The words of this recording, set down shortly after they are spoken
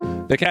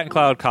The Cat and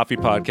Cloud Coffee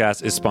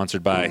Podcast is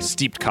sponsored by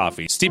Steeped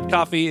Coffee. Steeped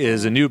Coffee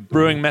is a new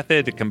brewing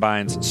method that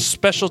combines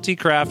specialty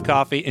craft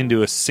coffee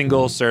into a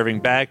single serving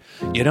bag.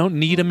 You don't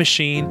need a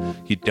machine.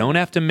 You don't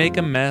have to make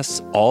a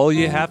mess. All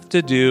you have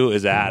to do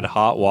is add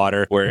hot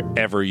water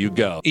wherever you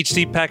go. Each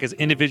steep pack is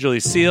individually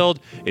sealed.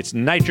 It's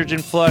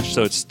nitrogen flush,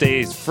 so it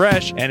stays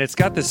fresh. And it's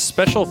got this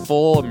special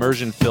full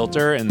immersion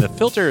filter. And the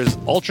filter is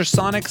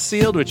ultrasonic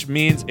sealed, which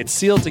means it's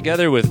sealed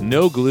together with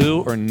no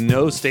glue or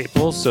no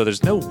staples. So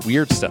there's no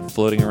weird stuff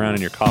floating around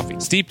in your coffee.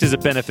 Steeped is a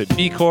Benefit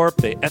B Corp.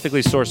 They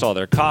ethically source all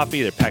their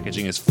coffee. Their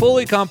packaging is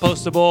fully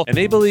compostable, and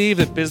they believe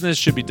that business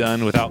should be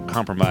done without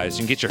compromise.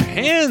 You can get your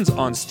hands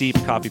on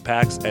Steeped coffee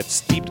packs at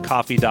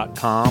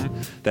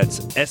steepedcoffee.com. That's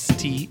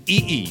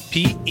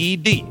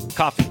STEEPED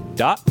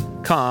coffee.com.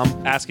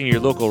 Asking your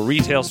local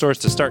retail stores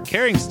to start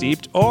carrying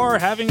Steeped, or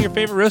having your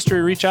favorite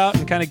roastery reach out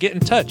and kind of get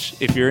in touch.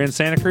 If you're in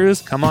Santa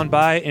Cruz, come on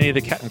by any of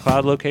the Cat and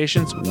Cloud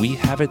locations. We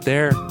have it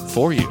there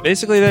for you.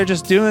 Basically, they're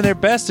just doing their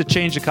best to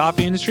change the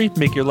coffee industry,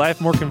 make your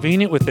life more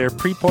convenient with their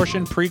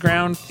pre-portioned,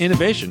 pre-ground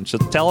innovation. So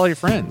tell all your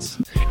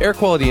friends. Air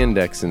quality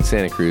index in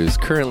Santa Cruz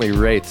currently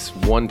rates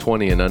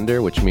 120 and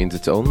under, which means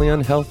it's only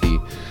unhealthy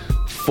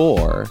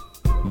for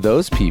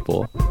those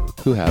people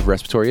who have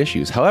respiratory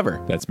issues.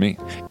 However, That's me.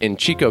 in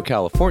Chico,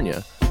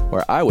 California,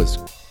 where I was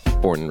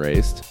born and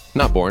raised,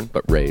 not born,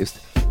 but raised,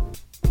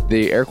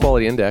 the air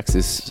quality index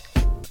is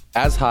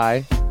as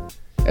high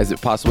as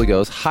it possibly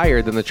goes,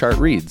 higher than the chart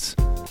reads,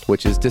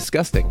 which is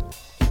disgusting.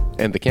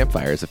 And the Camp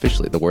Fire is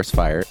officially the worst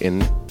fire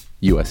in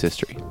U.S.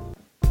 history.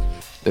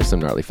 There's some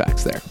gnarly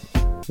facts there.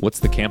 What's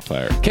the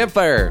campfire? Camp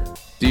Fire,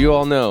 do you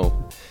all know,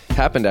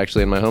 happened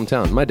actually in my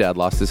hometown. My dad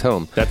lost his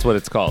home. That's what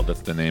it's called.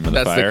 That's the name of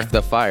the fire. That's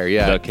the fire,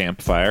 yeah. The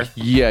campfire.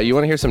 Yeah, you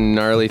want to hear some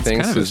gnarly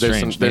things? kind of a 'Cause there's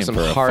strange there's name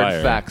some for a hard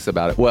fire. facts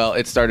about it. Well,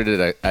 it started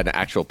at an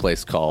actual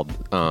place called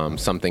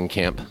something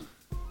camp.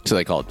 So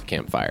they call it the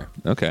campfire.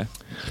 Okay.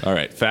 All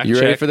right. Fact You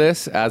check. ready for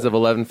this? As of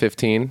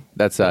 11/15,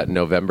 that's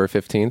November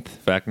 15th.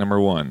 Fact number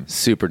 1.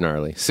 Super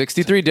gnarly.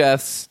 63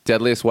 deaths,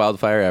 deadliest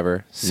wildfire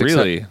ever.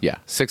 Really? Yeah.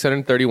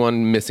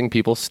 631 missing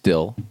people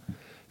still.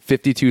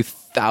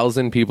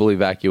 52,000 people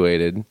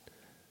evacuated.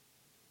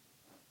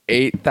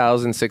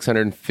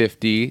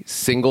 8,650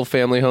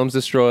 single-family homes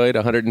destroyed.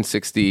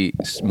 160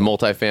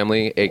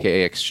 multifamily,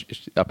 a.k.a.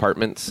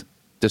 apartments,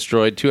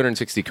 destroyed.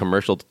 260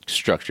 commercial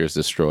structures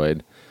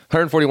destroyed.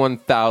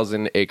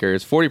 141,000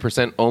 acres,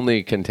 40%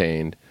 only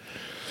contained.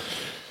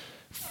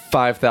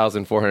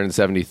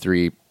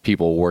 5,473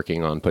 people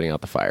working on putting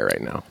out the fire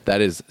right now. That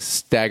is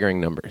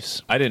staggering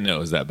numbers. I didn't know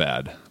it was that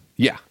bad.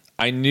 Yeah.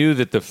 I knew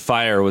that the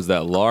fire was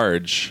that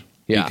large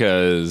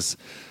because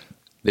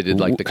They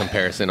did like the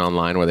comparison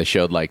online where they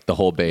showed like the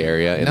whole Bay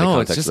Area in the no,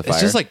 context of the fire.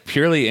 it's just like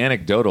purely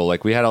anecdotal.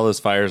 Like we had all those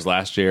fires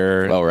last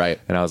year. Oh, right.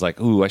 And I was like,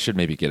 ooh, I should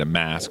maybe get a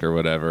mask or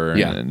whatever.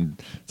 Yeah. And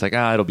it's like,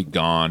 it'll be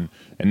gone.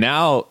 And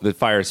now the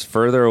fire's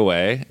further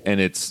away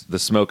and the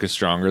smoke is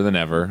stronger than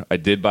ever. I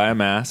did buy a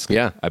mask.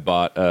 Yeah. I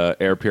bought a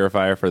air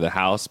purifier for the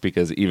house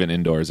because even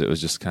indoors it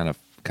was just kind of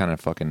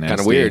fucking nasty.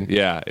 Kinda weird.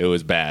 Yeah, it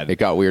was bad. It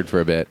got weird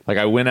for a bit. Like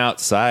I went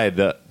outside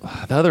the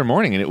other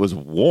morning and it was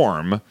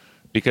warm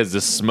because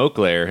the smoke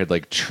layer had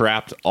like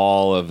trapped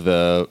all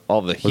the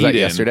heat. Was that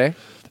in. yesterday?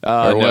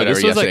 No, whatever, this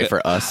was yesterday like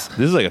for us.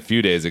 This is like a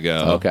few days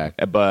ago. Okay.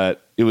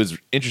 But it was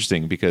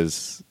interesting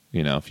because,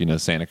 if you know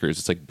Santa Cruz,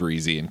 it's like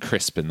breezy and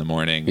crisp in the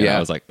morning. And Yeah. I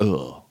was like,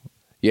 ugh.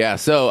 Yeah,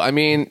 so I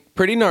mean,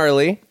 pretty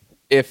gnarly.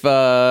 If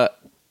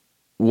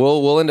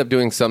we'll end up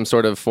doing some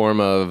sort of form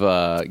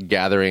of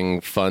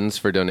gathering funds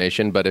for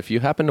donation, but if you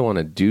happen to want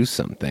to do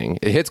something,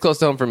 it hits close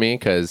to home for me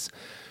because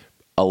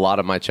a lot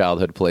of my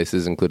childhood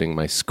places, including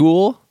my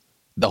school,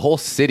 the whole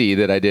city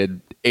that I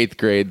did 8th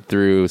grade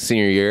through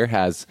senior year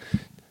has,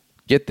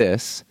 get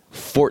this,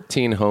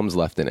 14 homes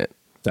left in it.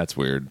 That's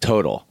weird.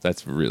 Total.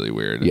 That's really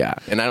weird. Yeah,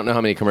 and I don't know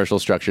how many commercial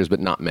structures, but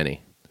not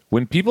many.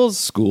 When people's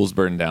schools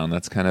burn down,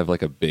 that's kind of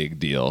like a big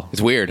deal.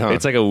 It's weird, huh?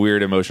 It's like a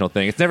weird emotional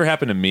thing. It's never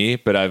happened to me,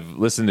 but I've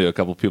listened to a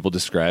couple people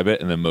describe it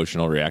and the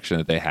emotional reaction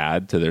that they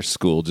had to their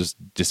school just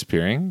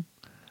disappearing.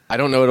 I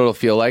don't know what it'll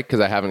feel like because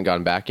I haven't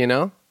gone back,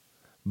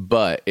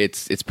 but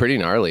it's pretty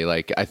gnarly.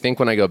 Like, I think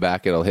when I go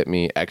back, it'll hit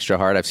me extra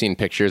hard. I've seen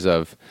pictures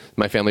of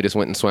my family just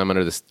went and swam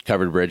under this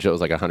covered bridge that was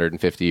like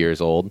 150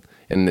 years old,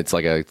 and it's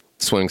like a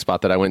swimming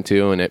spot that I went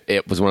to, and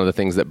it was one of the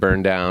things that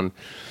burned down.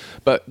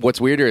 But what's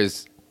weirder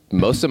is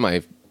most of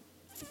my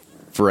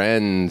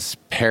friends'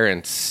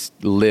 parents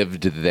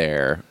lived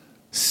there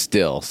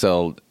still.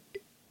 So,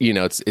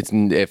 it's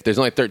if there's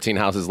only 13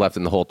 houses left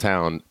in the whole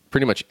town,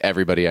 pretty much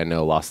everybody I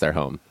know lost their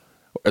home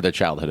or their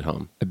childhood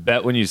home. I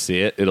bet when you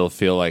see it, it'll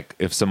feel like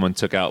if someone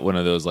took out one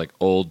of those like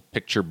old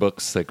picture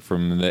books like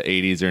from the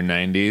 80s or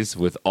 90s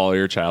with all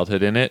your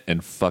childhood in it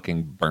and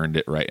fucking burned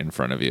it right in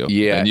front of you.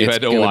 Yeah, and you it's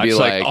had to gonna watch be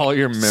like like, all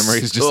your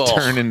memories just ugh.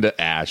 turn into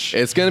ash.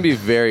 It's going to be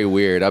very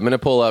weird. I'm going to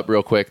pull up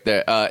real quick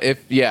there.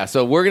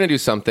 So we're going to do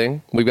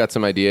something. We've got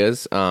some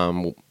ideas.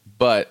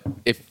 But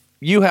if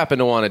you happen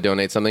to want to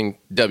donate something,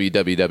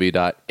 www.nvcf.org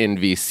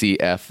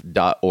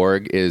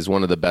is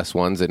one of the best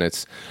ones, and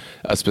it's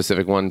a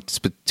specific one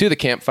to the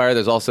campfire.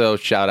 There's also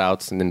shout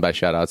outs, and then by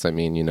shout outs I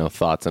mean,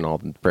 thoughts and all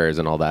prayers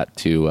and all that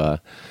to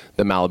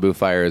the Malibu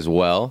fire as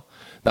well.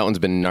 That one's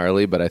been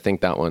gnarly, but I think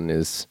that one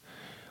is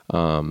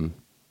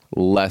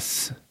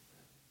less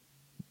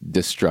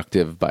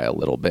destructive by a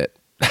little bit.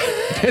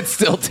 It's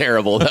still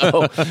terrible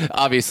though.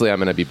 Obviously I'm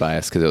going to be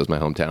biased because it was my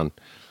hometown.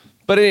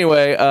 But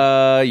anyway,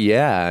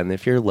 yeah, and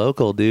if you're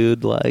local,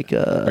 dude, like...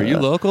 Are you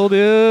local, dude?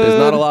 There's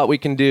not a lot we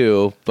can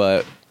do,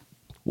 but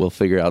we'll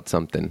figure out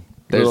something.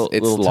 Little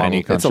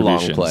tiny it's a long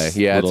contributions. play.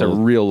 Yeah, it's a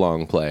real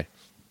long play.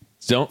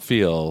 Don't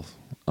feel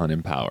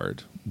unempowered.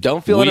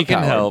 Don't feel we unempowered.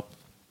 can help.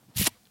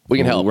 We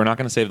can help. We're not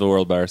going to save the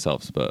world by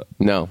ourselves, but...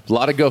 No. A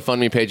lot of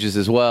GoFundMe pages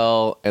as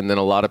well, and then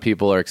a lot of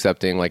people are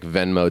accepting like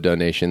Venmo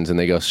donations, and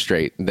they go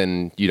straight.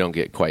 Then you don't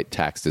get quite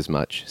taxed as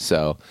much.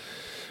 So...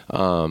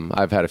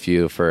 I've had a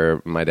few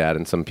for my dad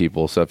and some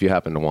people. So if you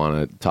happen to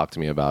want to talk to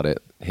me about it,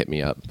 hit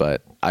me up.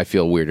 But I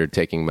feel weirder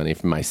taking money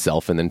from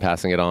myself and then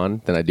passing it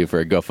on than I do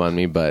for a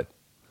GoFundMe. But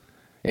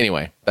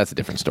anyway, that's a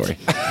different story.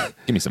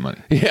 Give me some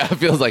money. Yeah, it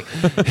feels like.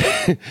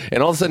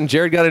 And all of a sudden,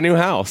 Jared got a new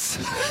house.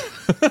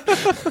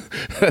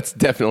 That's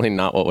definitely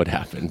not what would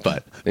happen.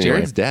 But anyway.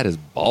 Jared's dad is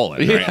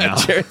balling right now.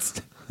 Jared's.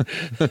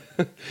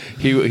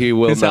 he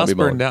will His not house be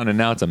burned down and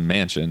now it's a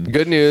mansion.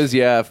 Good news,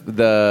 yeah.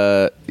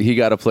 He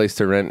got a place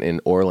to rent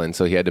in Orland,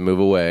 so he had to move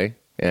away,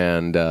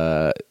 and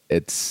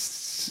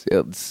it's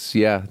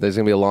yeah. There's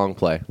gonna be a long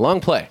play.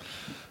 But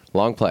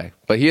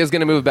he is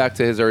gonna move back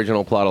to his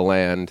original plot of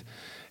land,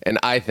 and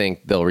I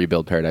think they'll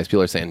rebuild Paradise.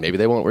 People are saying maybe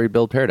they won't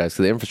rebuild Paradise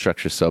because the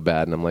infrastructure is so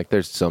bad, and I'm like,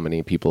 there's so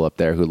many people up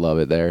there who love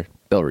it there.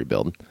 They'll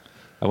rebuild.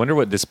 I wonder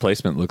what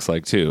displacement looks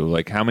like too.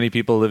 Like how many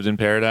people lived in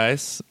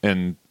Paradise,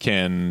 and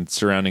can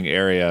surrounding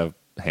area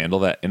handle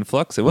that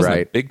influx? It wasn't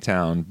a big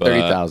town, but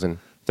 30,000.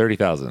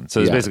 30,000. So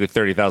there's basically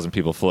 30,000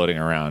 people floating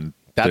around.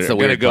 That's They're the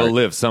weird gonna go part.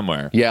 live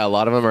somewhere. Yeah, a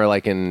lot of them are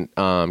like in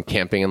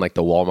camping in like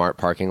the Walmart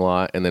parking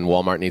lot, and then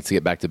Walmart needs to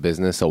get back to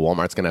business, so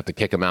Walmart's gonna have to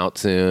kick them out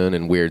soon,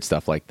 and weird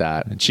stuff like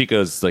that. And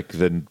Chico's like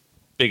the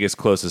biggest,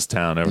 closest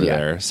town over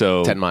there.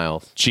 So 10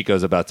 miles.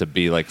 Chico's about to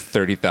be like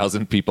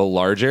 30,000 people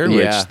larger,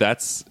 which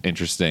that's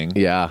interesting.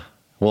 Yeah.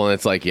 Well, and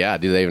it's like, yeah,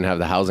 do they even have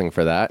the housing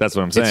for that? That's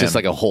what I'm saying. It's just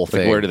like a whole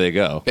thing. Like, where do they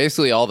go?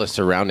 Basically, all the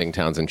surrounding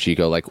towns in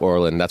Chico, like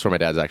Orland, that's where my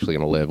dad's actually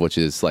going to live, which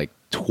is like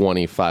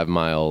 25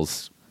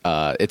 miles.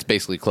 It's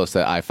basically close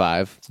to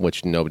I-5,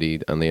 which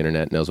nobody on the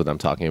internet knows what I'm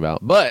talking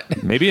about.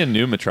 But maybe a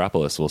new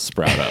metropolis will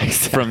sprout up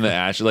from the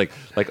ash. Like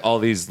all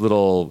these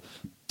little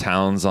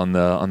towns on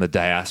the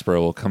diaspora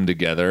will come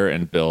together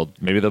and build.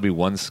 Maybe there'll be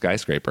one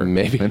skyscraper.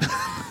 Maybe.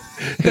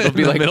 It'll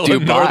be like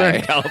Dubai,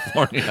 Northern Dubai.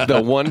 California.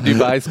 The one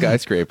Dubai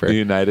skyscraper. The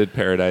United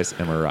Paradise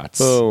Emirates.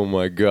 Oh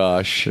my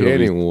gosh.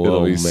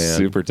 It'll be man.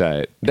 super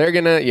tight. They're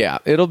gonna,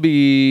 it'll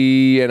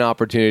be an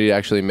opportunity to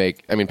actually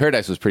make,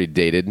 Paradise was pretty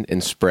dated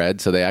and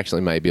spread, so they actually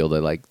might be able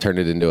to like turn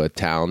it into a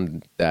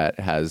town that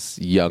has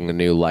young and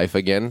new life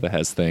again. That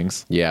has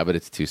things. Yeah, but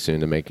it's too soon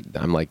to make.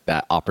 I'm like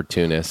that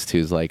opportunist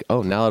who's like,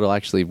 oh, now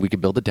we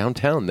could build a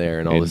downtown there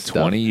and all In this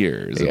 20 stuff.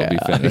 years, it'll be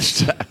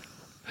finished.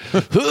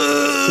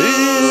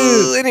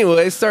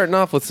 Anyway, starting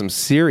off with some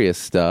serious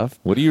stuff.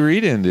 What are you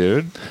reading,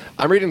 dude?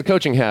 I'm reading The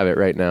Coaching Habit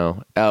right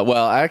now.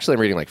 Well, I actually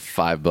am reading like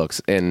 5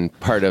 books, and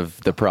part of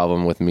the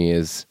problem with me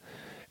is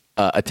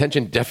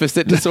attention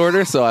deficit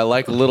disorder. So I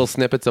like little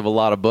snippets of a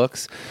lot of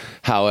books.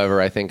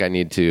 However, I think I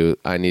need to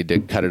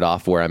cut it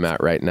off where I'm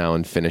at right now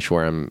and finish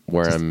where I'm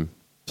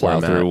Plow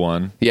I'm through at.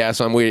 one. Yeah,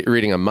 so I'm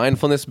reading a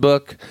mindfulness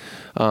book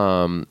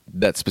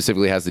that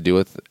specifically has to do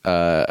with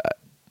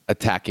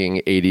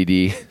attacking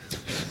ADD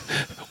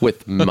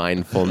with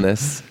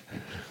mindfulness.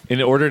 In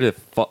order to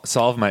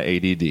solve my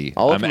ADD,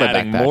 All I'm over my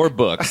adding backpack. more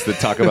books that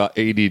talk about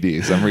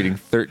ADD. So I'm reading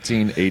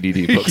 13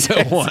 ADD books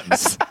at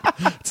once.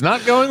 It's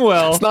not going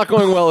well. It's not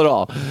going well at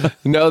all.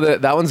 No,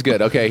 that one's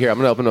good. Okay, here, I'm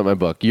going to open up my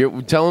book.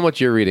 Tell them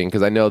what you're reading,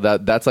 because I know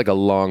that's like a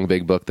long,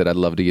 big book that I'd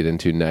love to get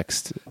into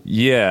next.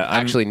 Yeah.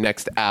 Actually,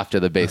 next after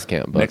the base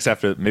camp book. Next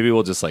after, maybe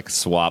we'll just like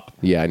swap.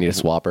 Yeah, I need a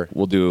swapper.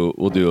 We'll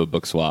do a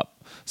book swap.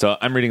 So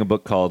I'm reading a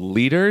book called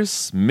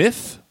Leaders,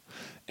 Myth,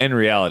 and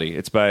Reality.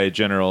 It's by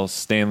General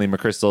Stanley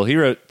McChrystal. He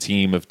wrote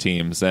Team of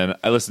Teams, and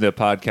I listened to a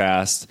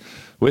podcast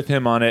with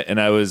him on it, and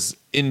I was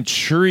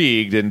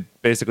intrigued. And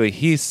basically,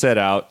 he set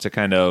out to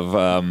kind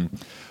of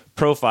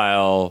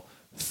profile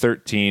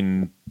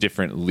 13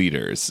 different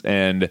leaders.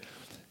 And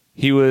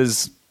he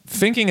was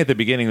thinking at the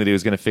beginning that he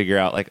was going to figure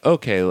out, like,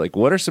 okay, like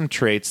what are some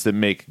traits that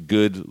make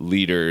good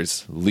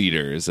leaders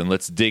leaders? And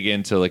let's dig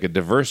into like a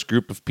diverse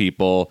group of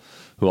people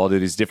who all do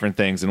these different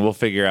things, and we'll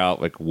figure out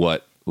like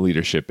what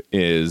leadership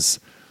is.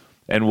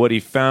 And what he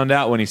found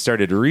out when he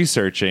started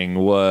researching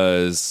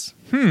was,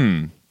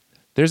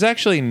 there's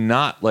actually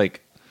not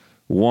like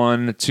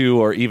 1, 2,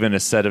 or even a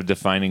set of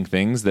defining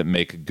things that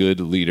make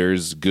good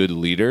leaders,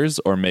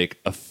 or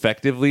make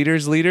effective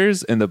leaders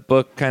leaders. And the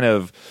book kind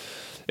of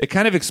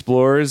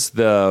explores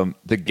the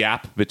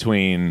gap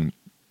between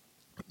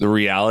the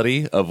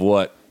reality of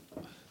what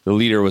the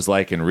leader was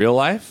like in real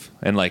life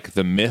and like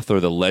the myth or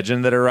the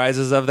legend that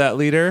arises of that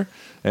leader.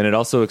 And it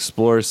also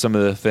explores some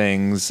of the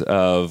things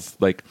of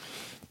like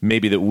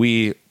maybe that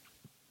we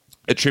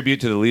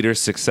attribute to the leader's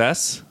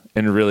success.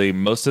 And really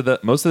most of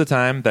the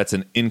time that's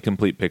an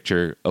incomplete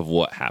picture of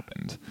what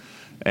happened.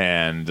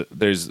 And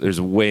there's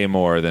way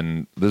more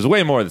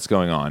that's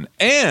going on.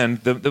 And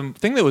the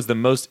thing that was the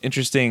most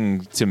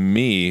interesting to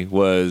me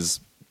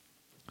was,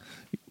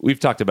 we've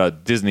talked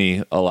about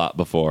Disney a lot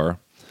before,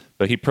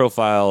 but he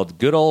profiled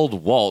good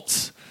old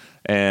Walt,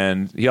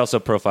 and he also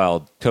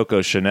profiled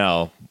Coco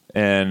Chanel,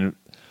 and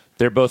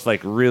they're both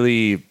like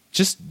really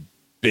just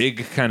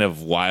big kind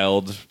of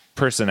wild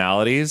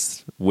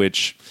personalities,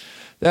 which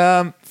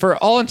for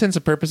all intents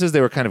and purposes,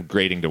 they were kind of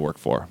grating to work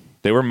for.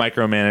 They were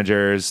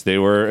micromanagers. They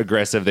were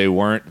aggressive. They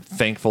weren't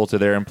thankful to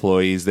their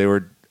employees. They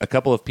were a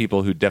couple of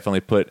people who definitely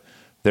put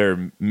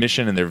their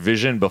mission and their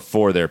vision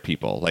before their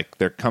people. Like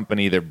their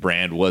company, their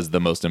brand was the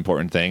most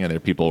important thing, and their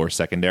people were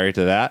secondary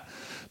to that.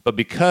 But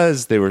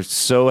because they were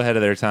so ahead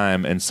of their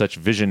time and such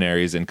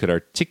visionaries and could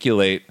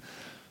articulate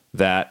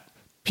that,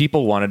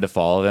 people wanted to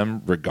follow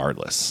them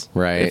regardless.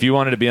 Right. If you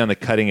wanted to be on the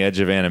cutting edge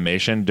of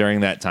animation during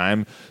that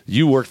time,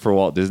 you worked for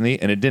Walt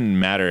Disney, and it didn't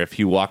matter if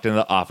he walked into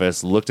the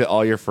office, looked at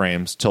all your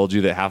frames, told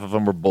you that half of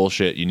them were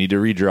bullshit, you need to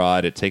redraw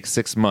it, it takes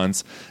 6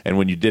 months, and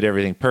when you did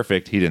everything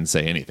perfect, he didn't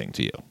say anything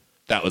to you.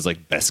 That was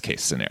like best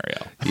case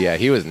scenario. Yeah,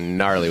 he was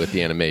gnarly with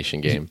the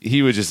animation game.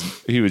 He was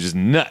just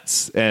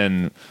nuts,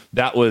 and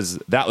that was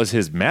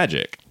his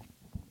magic.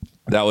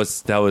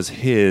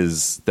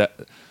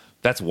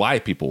 That's why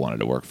people wanted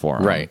to work for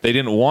him. Right. They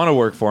didn't want to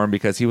work for him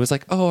because he was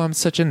like, oh, I'm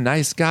such a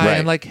nice guy. Right.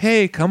 And like,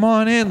 hey, come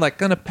on in, like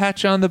gonna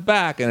pat you on the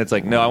back. And it's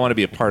like, no, I want to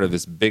be a part of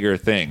this bigger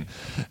thing.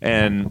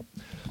 And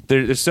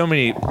there's so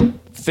many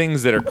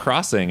things that are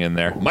crossing in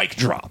there. Mic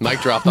drop.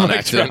 Mike dropped on Mic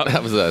accident. drop.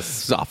 That was a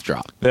soft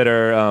drop. That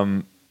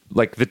are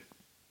like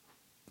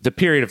the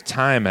period of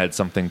time had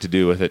something to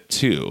do with it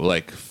too.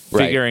 Like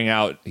figuring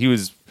out, he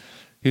was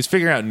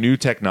figuring out new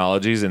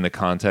technologies in the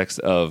context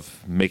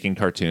of making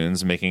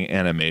cartoons, making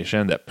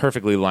animation that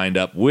perfectly lined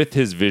up with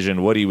his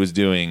vision, what he was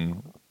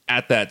doing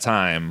at that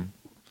time.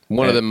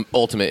 One of the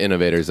ultimate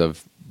innovators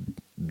of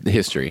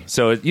history.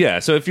 So yeah,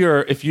 so if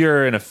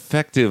you're an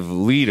effective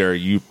leader,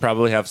 you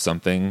probably have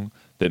something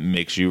that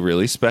makes you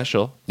really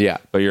special. Yeah.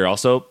 But you're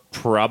also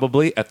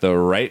probably at the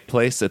right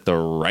place at the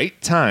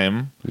right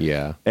time.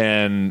 Yeah.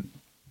 And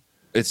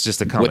it's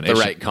just a combination. With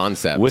the right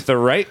concept. With the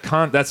right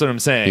that's what I'm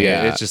saying.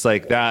 Yeah. It's just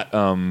like that,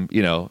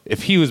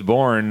 if he was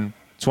born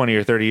 20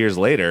 or 30 years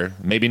later,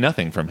 maybe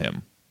nothing from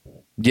him.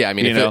 Yeah, I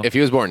mean, if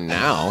he was born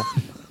now,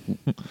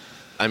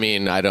 I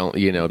mean, I don't,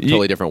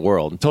 totally different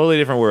world. Totally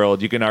different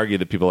world. You can argue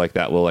that people like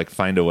that will like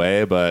find a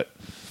way, but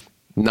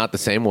not the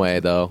same way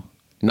though.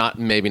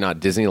 Maybe not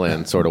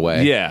Disneyland sort of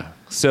way. Yeah.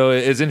 So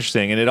it's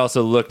interesting. And it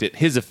also looked at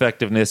his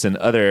effectiveness in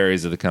other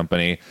areas of the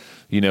company.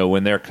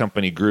 When their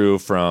company grew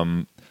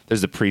from, there's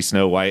the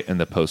pre-Snow White and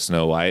the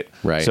post-Snow White.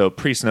 Right. So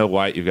pre-Snow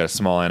White, you've got a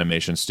small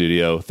animation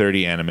studio,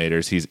 30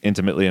 animators. He's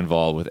intimately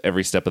involved with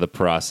every step of the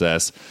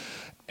process.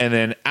 And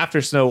then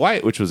after Snow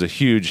White, which was a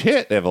huge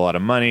hit, they have a lot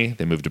of money.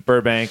 They moved to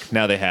Burbank.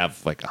 Now they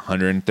have like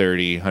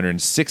 130,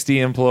 160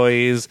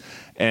 employees.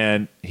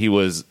 And he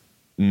was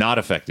not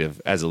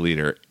effective as a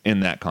leader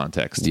in that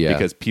context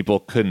because people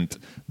couldn't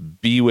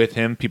be with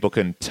him. People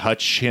couldn't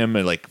touch him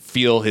and like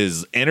feel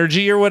his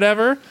energy or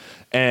whatever.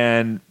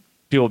 And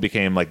people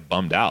became like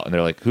bummed out, and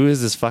they're like, who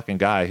is this fucking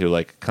guy who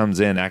like comes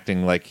in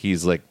acting like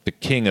he's like the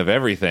king of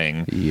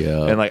everything?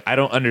 Yeah. And like,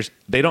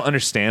 they don't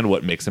understand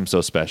what makes him so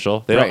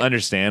special. They don't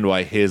understand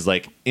why his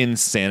like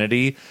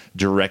insanity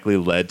directly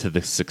led to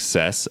the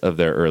success of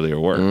their earlier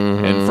work.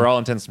 Mm-hmm. And for all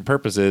intents and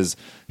purposes,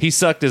 he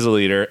sucked as a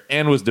leader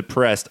and was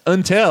depressed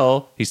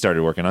until he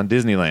started working on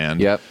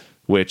Disneyland. Yep.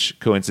 Which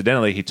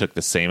coincidentally, he took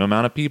the same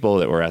amount of people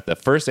that were at the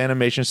first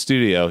animation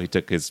studio. He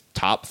took his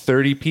top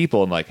 30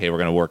 people and like, hey, we're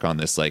going to work on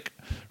this like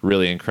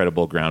really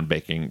incredible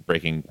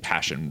breaking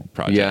passion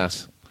project.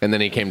 Yes. And then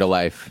he came to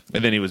life.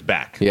 And then he was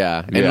back.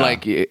 Yeah. And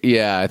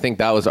I think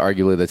that was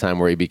arguably the time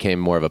where he became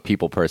more of a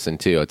people person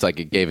too. It's like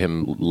it gave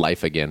him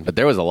life again. But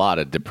there was a lot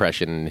of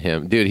depression in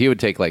him. Dude, he would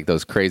take like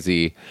those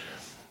crazy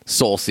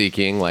soul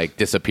seeking, like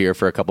disappear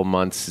for a couple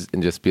months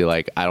and just be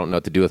like, I don't know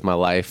what to do with my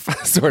life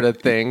sort of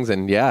things.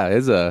 And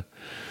the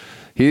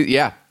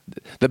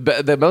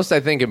most, I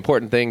think,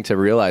 important thing to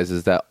realize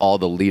is that all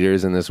the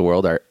leaders in this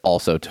world are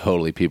also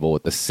totally people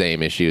with the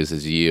same issues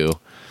as you.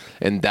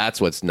 And that's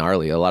what's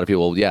gnarly. A lot of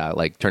people,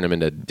 like turn them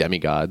into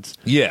demigods.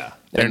 Yeah.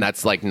 And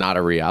that's like not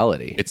a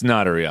reality. It's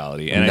not a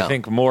reality. And I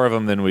think more of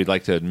them than we'd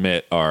like to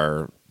admit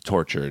are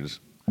tortured.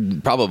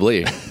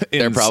 Probably.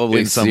 They're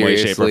probably in some way,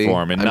 shape, or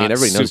form. And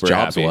everybody knows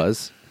Jobs happy.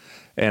 was.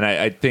 And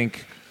I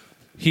think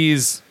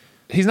he's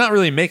not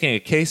really making a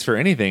case for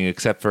anything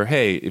except for,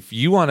 hey, if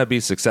you want to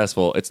be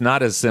successful, it's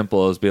not as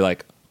simple as be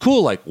like,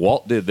 cool, like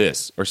Walt did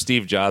this, or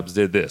Steve Jobs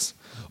did this,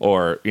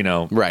 or,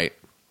 Right.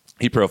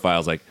 He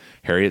profiles like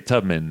Harriet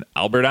Tubman,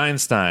 Albert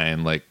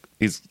Einstein, like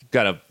he's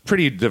got a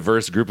pretty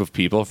diverse group of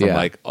people from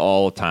like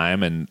all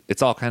time, and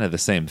it's all kind of the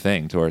same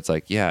thing to where it's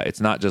like, yeah,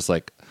 it's not just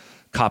like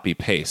copy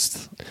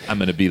paste. I'm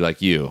going to be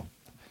like you.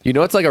 You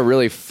know, it's like a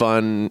really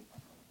fun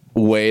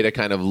way to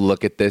kind of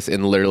look at this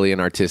in literally an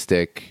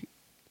artistic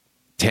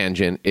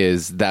tangent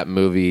is that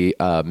movie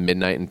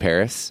Midnight in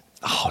Paris.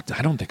 Oh,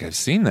 I don't think I've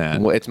seen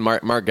that. Well, it's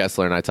Mark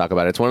Gessler and I talk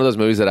about it. It's one of those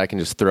movies that I can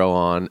just throw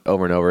on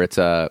over and over. It's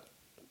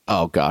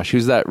oh gosh,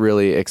 who's that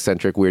really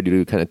eccentric weird dude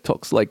who kind of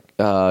talks like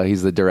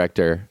he's the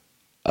director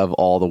of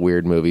all the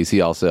weird movies. He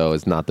also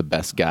is not the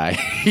best guy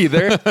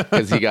either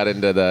because he got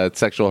into the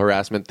sexual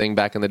harassment thing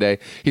back in the day.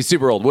 He's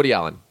super old. Woody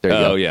Allen. There you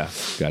go. Oh yeah,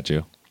 got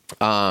you.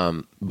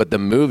 But the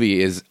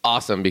movie is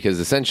awesome because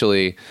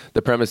essentially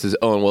the premise is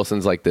Owen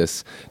Wilson's like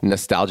this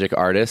nostalgic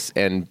artist,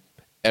 and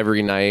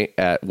every night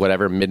at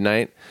whatever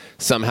midnight,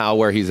 somehow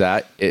where he's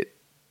at,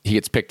 he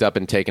gets picked up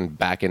and taken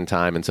back in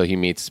time, and so he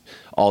meets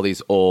all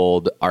these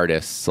old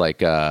artists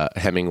like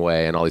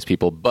Hemingway and all these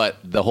people. But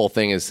the whole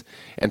thing is,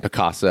 and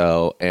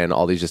Picasso and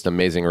all these just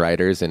amazing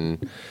writers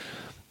and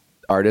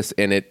artists,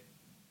 and it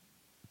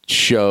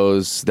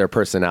shows their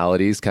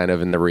personalities kind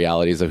of in the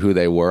realities of who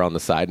they were on the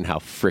side and how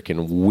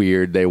freaking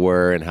weird they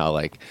were and how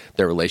like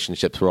their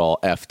relationships were all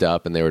effed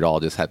up and they would all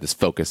just have this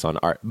focus on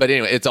art. But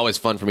anyway, it's always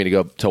fun for me to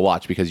go to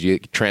watch because you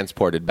get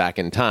transported back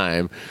in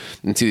time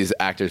and see these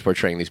actors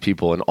portraying these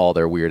people and all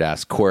their weird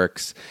ass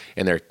quirks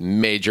and their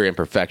major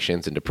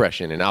imperfections and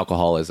depression and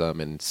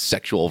alcoholism and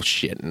sexual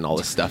shit and all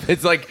this stuff.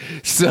 It's like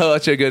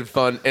such a good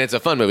fun, and it's a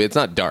fun movie. It's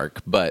not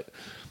dark, but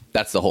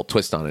that's the whole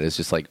twist on it. It's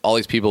just like all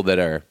these people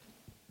that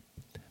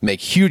make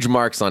huge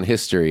marks on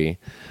history.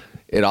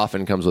 It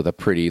often comes with a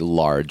pretty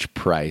large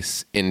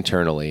price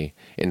internally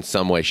in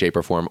some way, shape,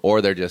 or form,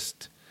 or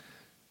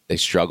they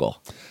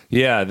struggle.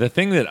 Yeah, the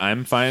thing that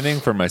I'm finding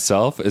for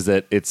myself is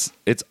that it's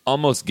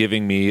almost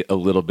giving me a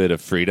little bit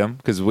of freedom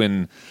because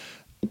when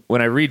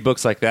I read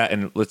books like that,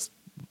 and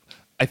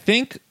I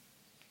think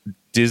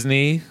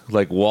Disney,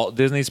 like Walt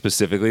Disney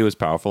specifically, was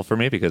powerful for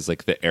me because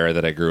like the era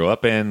that I grew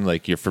up in,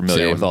 like you're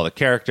familiar with all the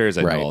characters,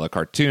 I know all the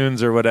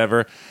cartoons or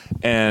whatever,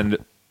 and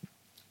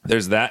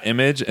there's that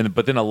image,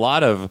 but then a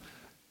lot of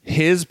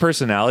his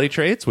personality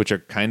traits, which are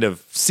kind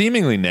of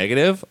seemingly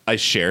negative, I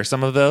share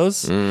some of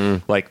those,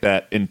 like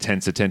that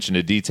intense attention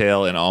to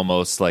detail and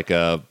almost like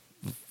an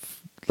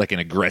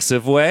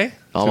aggressive way,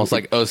 almost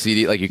like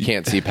OCD, like you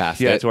can't see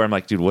past it. Yeah, to where I'm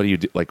like, dude, what do you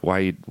do? Like,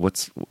 why?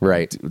 What's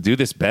right? Do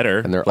this better.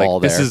 And they're like, all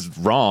there. This is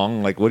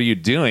wrong. Like, what are you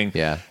doing?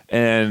 Yeah,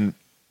 and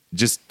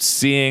just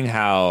seeing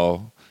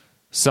how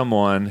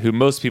someone who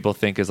most people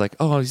think is like,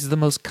 oh, he's the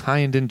most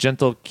kind and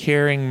gentle,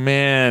 caring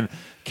man,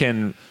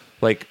 can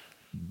like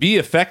be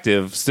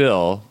effective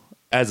still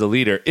as a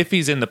leader if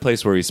he's in the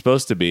place where he's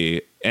supposed to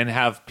be, and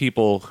have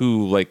people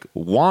who like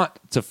want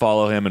to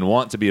follow him and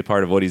want to be a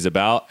part of what he's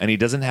about, and he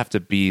doesn't have to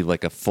be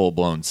like a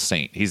full-blown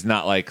saint. He's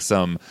not like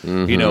some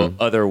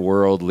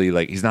otherworldly,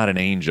 like he's not an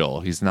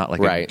angel, he's not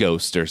like a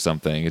ghost or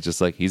something. It's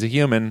just like he's a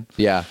human.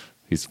 Yeah,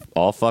 he's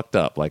all fucked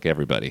up like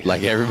everybody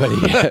like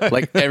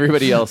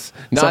everybody else.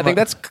 No, I think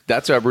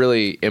that's a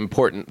really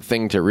important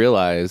thing to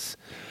realize,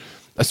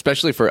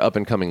 especially for up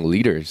and coming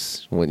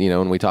leaders.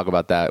 When we talk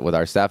about that with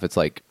our staff, it's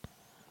like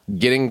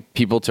getting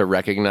people to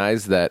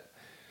recognize that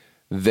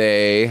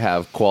they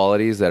have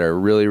qualities that are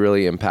really,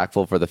 really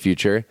impactful for the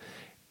future,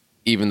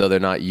 even though they're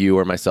not you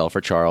or myself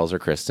or Charles or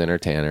Kristen or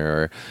Tanner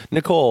or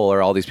Nicole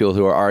or all these people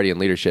who are already in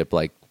leadership.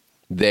 Like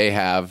they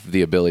have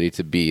the ability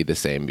to be the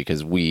same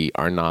because we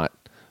are not,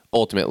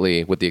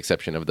 ultimately, with the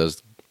exception of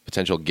those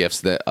potential gifts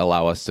that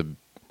allow us to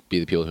be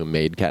the people who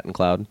made Cat and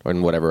Cloud or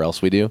whatever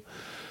else we do.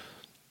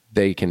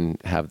 They can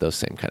have those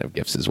same kind of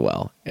gifts as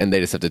well. And they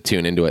just have to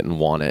tune into it and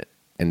want it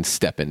and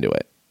step into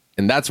it.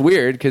 And that's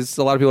weird because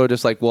a lot of people are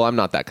just like, well, I'm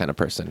not that kind of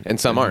person. And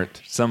some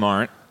aren't. Some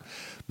aren't.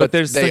 But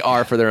they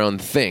are for their own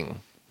thing.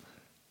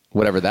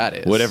 Whatever that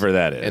is. Whatever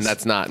that is. And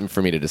that's not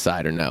for me to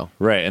decide or know.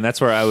 Right. And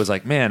that's where I was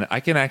like, man, I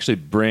can actually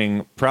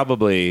bring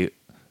probably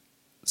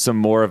some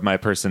more of my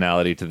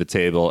personality to the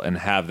table and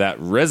have that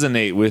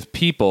resonate with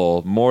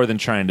people more than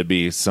trying to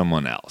be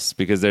someone else.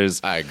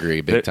 Because I agree,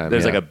 big time.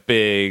 There's like a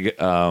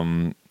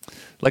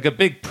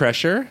big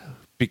pressure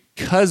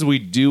because we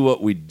do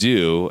what we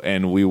do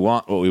and we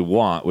want what we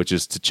want, which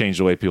is to change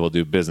the way people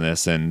do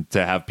business and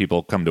to have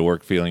people come to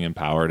work feeling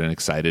empowered and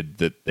excited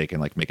that they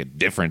can like make a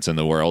difference in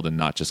the world and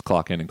not just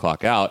clock in and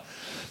clock out.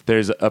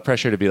 There's a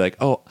pressure to be like,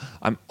 oh,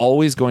 I'm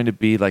always going to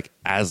be like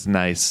as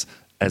nice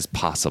as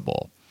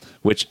possible,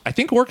 which I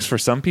think works for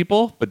some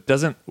people, but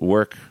doesn't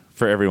work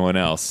for everyone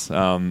else.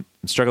 I'm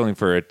struggling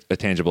for a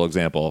tangible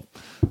example.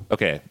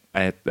 Okay,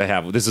 I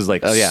have. This is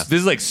like This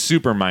is like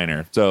super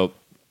minor. So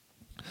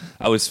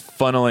I was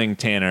funneling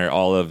Tanner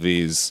all of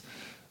these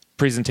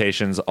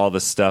presentations, all the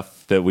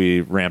stuff that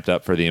we ramped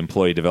up for the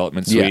employee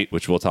development suite,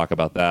 which we'll talk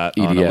about that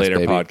on a later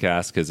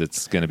podcast because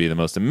it's going to be the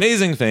most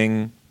amazing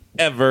thing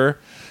ever.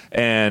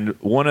 And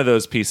one of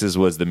those pieces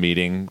was the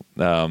meeting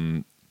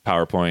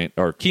PowerPoint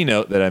or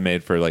keynote that I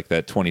made for like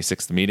that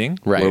 26th meeting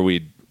where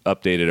we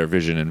updated our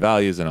vision and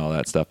values and all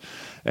that stuff.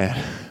 And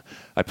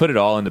I put it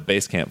all in the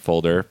Basecamp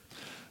folder,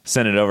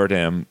 sent it over to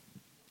him.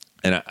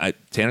 And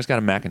Tanner's got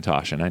a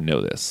Macintosh, and I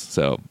know this.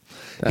 So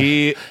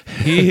he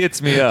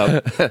hits me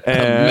up. And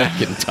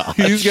Macintosh.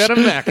 He's got a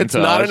Macintosh. It's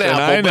not an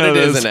Apple, but it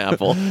is an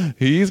Apple.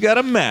 He's got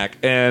a Mac,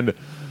 and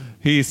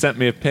he sent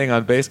me a ping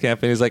on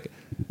Basecamp, and he's like,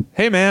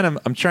 "Hey man,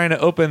 I'm trying to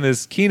open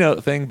this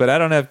Keynote thing, but I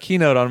don't have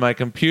Keynote on my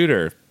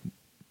computer."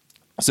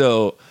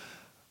 So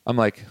I'm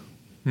like,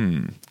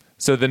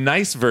 So the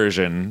nice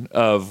version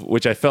of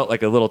which I felt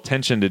like a little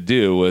tension to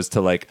do was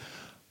to like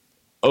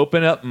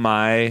open up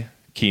my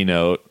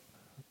Keynote,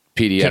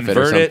 PDF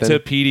convert it to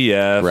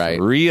PDF, Right.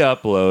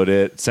 re-upload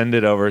it, send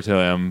it over to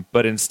him.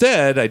 But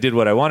instead, I did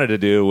what I wanted to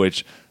do,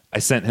 which I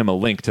sent him a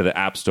link to the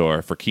App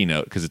Store for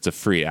Keynote because it's a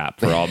free app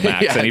for all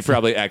Macs, Yeah, and he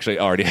probably actually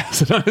already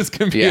has it on his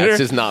computer. Yeah, it's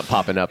just not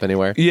popping up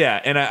anywhere. Yeah,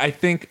 and I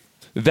think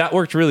that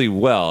worked really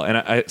well.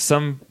 And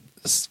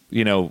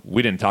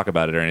we didn't talk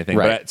about it or anything,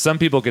 Right. but some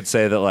people could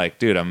say that, like,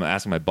 dude, I'm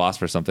asking my boss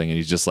for something, and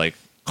he's just like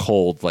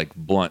cold, like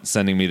blunt,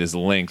 sending me this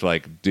link,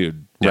 like,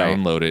 dude, Right.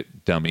 download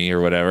it, dummy,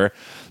 or whatever.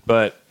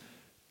 But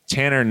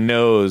Tanner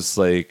knows,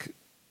 like,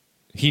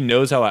 he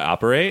knows how I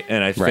operate,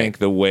 and I think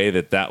the way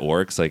that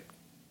works, like,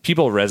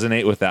 people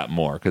resonate with that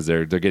more because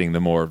they're getting the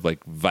more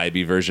like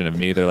vibey version of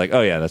me. They're like,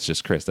 oh yeah, that's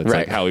just Chris. That's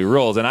like how he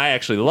rolls, and I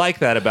actually like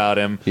that about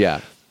him. Yeah.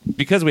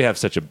 Because we have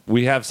such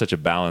a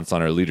balance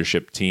on our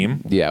leadership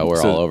team. Yeah,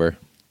 we're all over.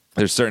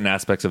 There's certain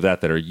aspects of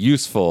that are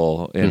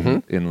useful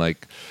in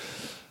like,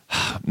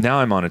 now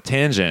I'm on a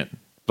tangent,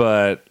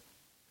 but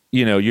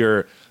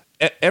you're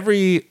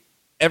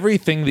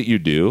everything that you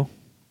do,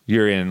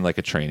 you're in like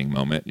a training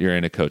moment, you're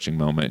in a coaching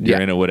moment,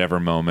 you're in a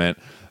whatever moment.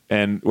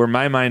 And where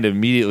my mind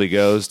immediately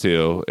goes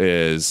to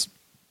is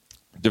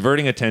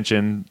diverting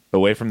attention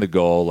away from the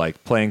goal,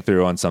 like playing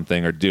through on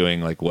something or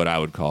doing like what I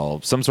would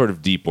call some sort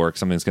of deep work,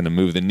 something that's going to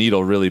move the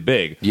needle really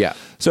big. Yeah.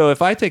 So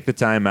if I take the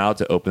time out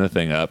to open the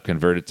thing up,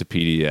 convert it to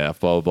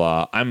PDF, blah, blah,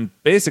 blah, I'm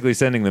basically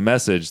sending the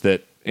message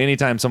that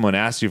anytime someone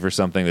asks you for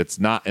something that's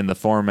not in the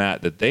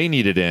format that they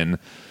need it in,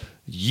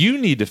 you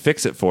need to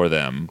fix it for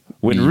them.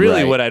 When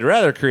really what I'd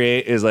rather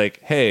create is like,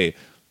 hey,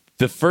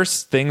 the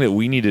first thing that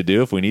we need to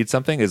do if we need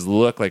something is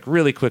look like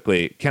really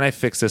quickly, can I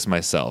fix this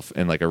myself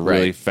in like a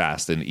really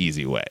fast and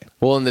easy way?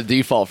 Well, and the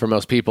default for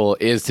most people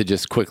is to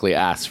just quickly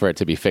ask for it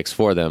to be fixed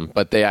for them,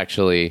 but they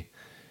actually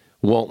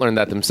won't learn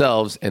that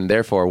themselves and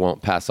therefore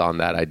won't pass on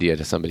that idea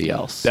to somebody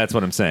else. That's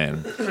what I'm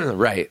saying.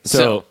 Right.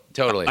 So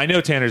totally. I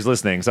know Tanner's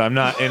listening, so I'm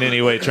not in any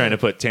way trying to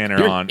put Tanner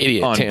You're on, an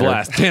idiot, on Tanner.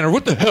 blast. Tanner,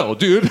 what the hell,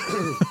 dude?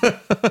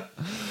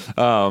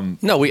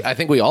 No, I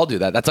think we all do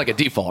that. That's like a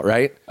default,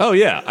 right? Oh,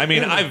 yeah. I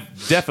mean, I've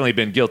definitely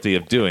been guilty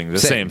of doing the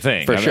same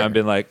thing. For sure. I've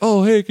been like,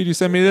 oh, hey, could you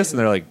send me this? And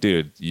they're like,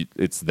 dude,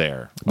 it's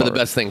there. But the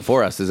best thing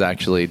for us is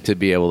actually to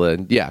be able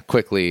to,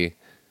 quickly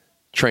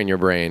train your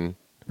brain,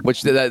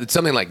 which it's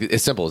something like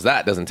as simple as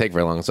that doesn't take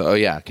very long. So,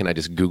 can I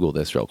just Google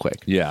this real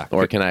quick? Yeah.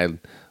 Or can I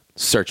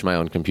search my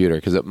own computer?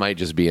 Because it might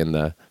just be in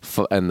the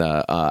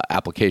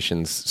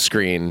applications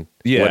screen,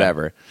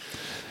 whatever.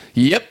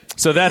 Yep.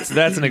 So that's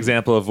an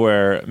example of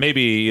where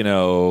maybe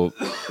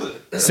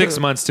 6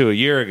 months to a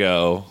year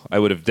ago, I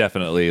would have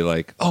definitely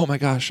like, oh my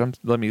gosh,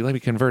 let me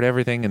convert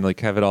everything and like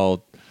have it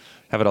all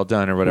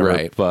done or whatever.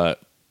 Right.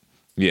 But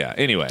yeah.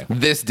 Anyway,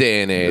 This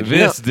day and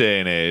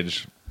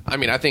age. I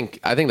mean, I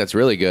think that's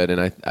really good, and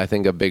I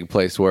think a big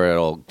place where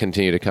it'll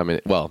continue to come in.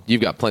 Well,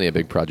 you've got plenty of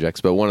big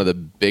projects, but one of the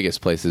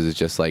biggest places is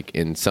just like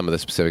in some of the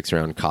specifics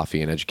around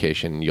coffee and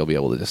education. You'll be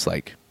able to just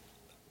like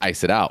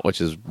ice it out, which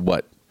is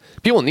what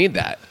people need.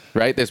 That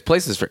right? There's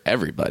places for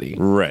everybody,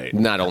 right?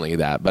 Not only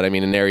that, but I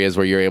mean, in areas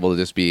where you're able to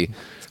just be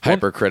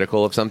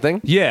hypercritical of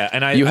something. Yeah,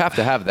 and you have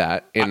to have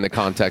that in the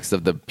context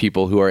of the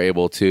people who are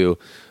able to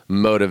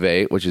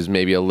motivate, which is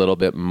maybe a little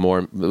bit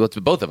more,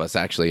 both of us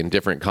actually in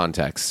different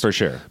contexts. For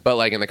sure. But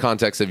like in the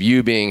context of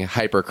you being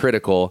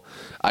hypercritical,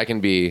 I can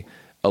be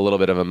a little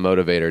bit of a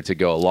motivator to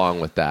go along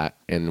with that,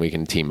 and we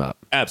can team up.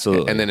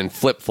 Absolutely. And then in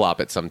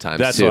flip-flop it sometimes,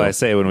 that's too. what I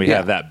say when we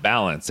have that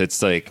balance.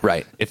 It's like,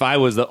 if I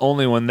was the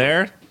only one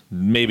there,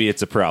 maybe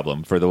it's a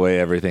problem for the way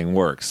everything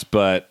works.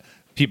 But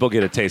people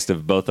get a taste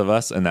of both of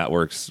us, and that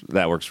works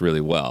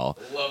really well.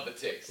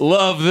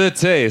 Love the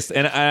taste.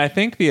 And I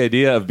think the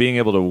idea of being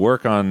able to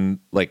work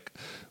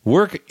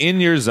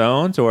in your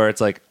zone to where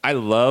it's like, I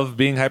love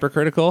being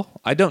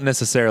hypercritical. I don't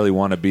necessarily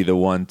want to be the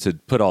one to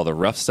put all the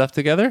rough stuff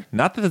together.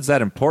 Not that it's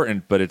that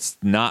important, but it's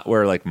not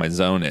where like my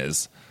zone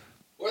is.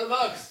 Where are the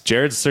mugs?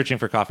 Jared's searching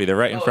for coffee. They're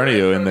right in front of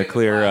you in the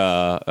clear.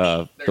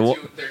 They're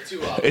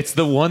too obvious. It's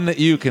the one that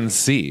you can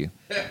see.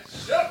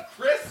 Shut up,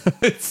 Chris.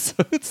 it's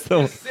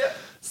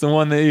the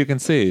one that you can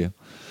see.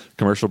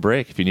 Commercial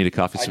break. If you need a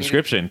coffee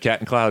subscription, Cat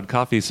and Cloud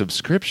coffee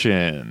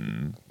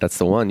subscription. That's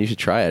the one. You should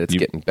try it. It's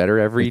getting better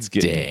every day. It's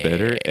getting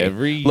better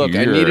every year. Look,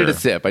 I needed a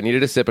sip. I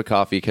needed a sip of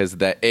coffee because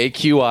the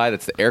AQI,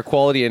 that's the air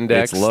quality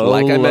index, it's low,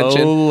 like I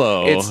mentioned,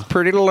 low. it's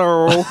pretty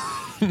low.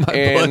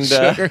 Blood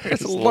sugar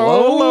is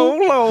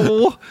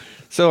low.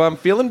 So I'm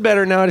feeling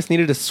better now. I just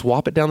needed to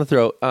swap it down the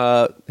throat.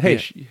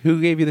 Who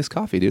gave you this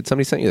coffee, dude?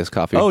 Somebody sent you this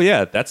coffee. Oh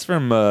yeah, that's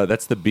from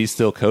that's the Be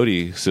Still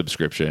Cody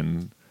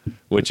subscription,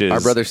 which is our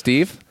brother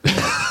Steve.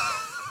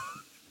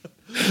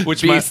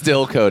 which Be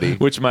still, Cody.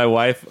 which my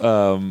wife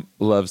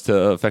loves to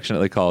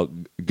affectionately call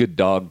 "good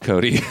dog,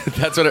 Cody."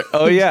 That's what.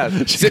 Oh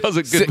yeah, She calls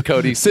it "good sit,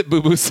 Cody. Sit,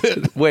 boo boo,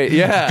 sit." Wait,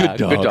 yeah,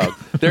 Good dog.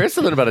 There is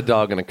something about a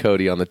dog and a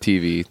Cody on the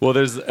TV. Well,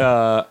 there's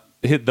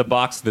the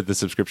box that the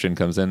subscription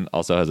comes in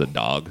also has a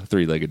dog,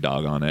 3-legged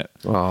dog on it.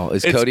 Oh,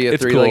 is It's- Cody a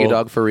it's 3-legged cool.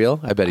 dog for real?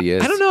 I bet he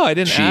is. I don't know. I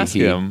didn't She, ask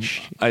he, him.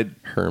 she. I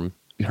Herm.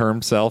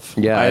 himself.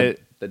 Yeah,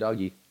 the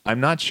doggy. I'm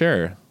not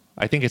sure.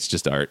 I think it's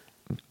just art,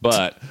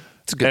 but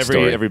It's a good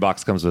story. every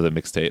box comes with a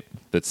mixtape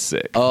that's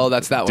sick. Oh,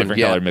 that's that one. Different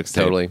Yeah, color mixtape.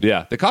 totally.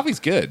 Yeah, the coffee's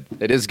good.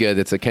 It is good.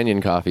 It's a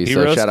Kenyan coffee. He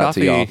So roasts shout out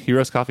coffee. to y'all. He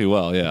roasts coffee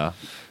well. Yeah.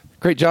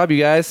 Great job, you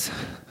guys,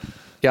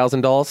 gals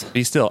and dolls.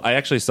 Be still. I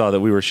actually saw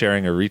that we were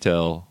sharing a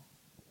retail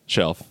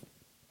shelf.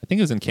 I think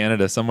it was in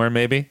Canada somewhere,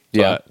 maybe.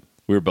 Yeah. But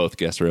we were both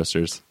guest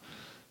roasters.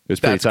 It was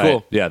pretty That's tight.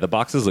 cool. Yeah, the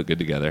boxes look good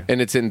together.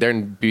 And it's in there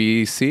in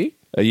BC.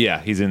 Yeah,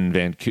 he's in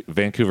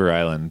Vancouver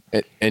Island.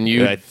 And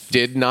you I-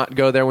 did not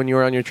go there when you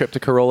were on your trip to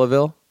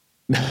Corollaville?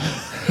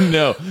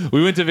 No,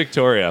 we went to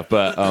Victoria,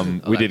 but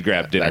we did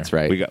grab dinner. That's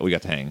right. We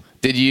got to hang.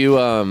 Did you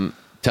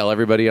tell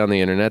everybody on the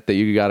internet that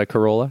you got a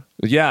Corolla?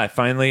 Yeah,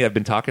 I've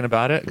been talking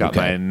about it. Got Okay.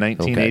 my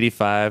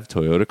 1985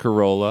 Toyota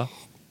Corolla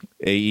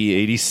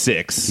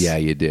AE86. Yeah,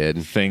 you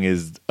did. Thing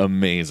is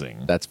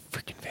amazing. That's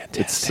freaking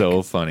fantastic. It's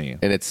so funny.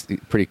 And it's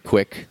pretty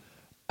quick.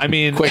 I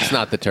mean, Quick's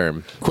not the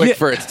term. Quick Yeah.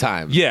 for its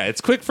time. yeah,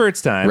 it's quick for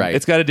its time. Right.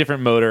 It's got a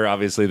different motor,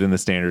 obviously, than the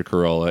standard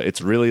Corolla.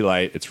 It's really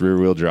light. It's rear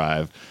wheel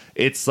drive.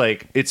 It's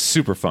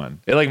super fun.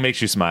 It makes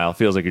you smile.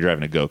 Feels like you're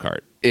driving a go kart.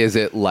 Is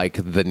it like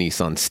the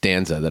Nissan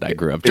Stanza that I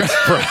grew up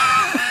driving?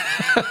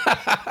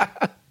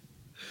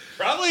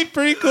 Probably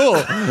pretty cool.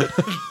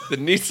 The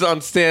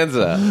Nissan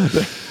Stanza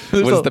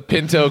was the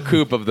Pinto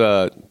Coupe of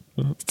the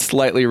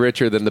slightly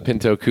richer than the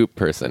Pinto Coupe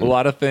person. A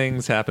lot of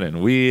things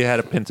happening. We had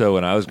a Pinto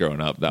when I was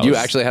growing up. You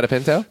actually had a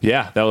Pinto?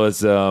 Yeah, that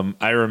was.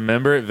 I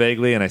remember it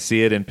vaguely, and I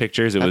see it in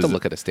pictures. I have to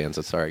look at a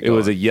Stanza. Sorry. It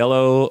was a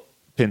yellow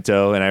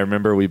Pinto, and I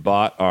remember we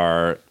bought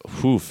our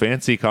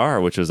fancy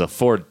car, which was a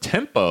Ford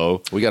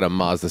Tempo. We got a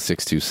Mazda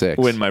 626.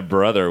 When my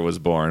brother was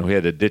born, we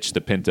had to ditch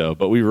the Pinto,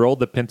 but we rolled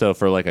the Pinto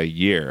for like a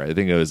year. I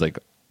think it was like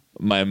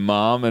my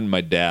mom and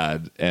my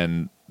dad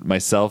and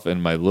myself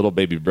and my little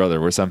baby brother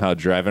were somehow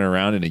driving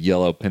around in a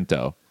yellow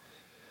Pinto.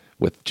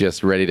 With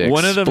just ready to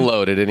One of the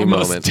explode at any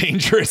most moment.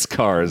 dangerous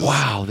cars.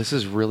 Wow, this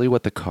is really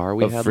what the car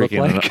we Of had looked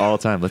freaking like? all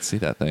time. Let's see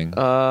that thing.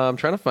 I'm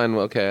trying to find.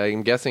 Okay,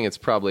 I'm guessing it's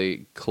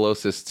probably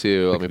closest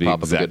to. Let me the pop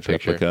up a good exact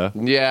picture. replica.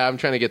 Yeah, I'm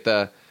trying to get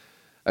the.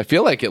 I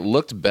feel like it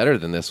looked better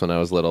than this when I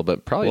was little,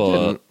 but probably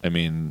Well, didn't. I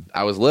mean,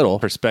 I was little.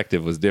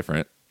 perspective was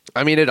different.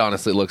 I mean, it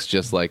honestly looks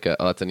just like a.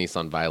 Oh, that's a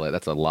Nissan Violet.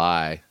 That's a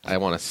lie. I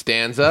want a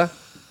Stanza.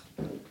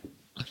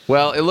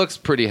 Well, it looks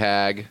pretty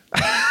hag,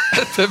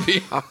 to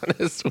be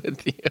honest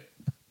with you.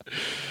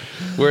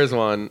 Where's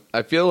one?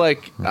 I feel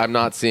like I'm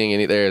not seeing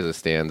any. There's a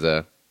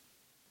Stanza.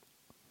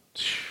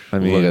 I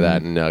mean, Look at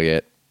that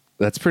nugget.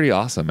 That's pretty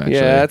awesome, actually.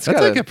 Yeah, it's that's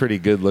got like a pretty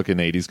good looking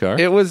 80s car.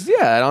 It was,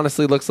 yeah. It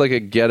honestly looks like a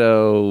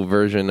ghetto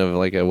version of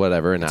like a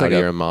whatever, an Audi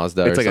like or a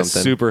Mazda or it's like something.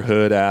 a super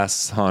hood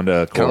ass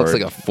Honda Accord. Kind of looks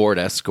like a Ford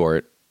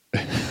Escort.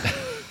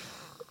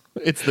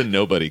 It's the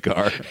nobody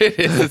car. It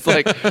is. It's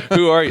like,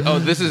 who are you? Oh,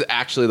 this is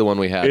actually the one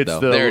we had, It's though.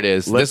 the- There it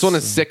is. let's- This one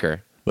is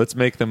sicker. Let's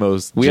make the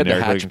most We had the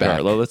generic looking car.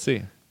 hatchback. Well, let's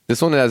see.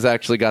 This one has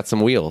actually got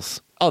some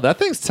wheels. Oh, that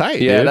thing's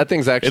tight. Yeah, dude. that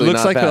thing's actually It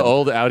looks not like bad. the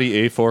old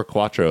Audi A4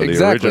 Quattro,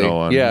 Exactly. the original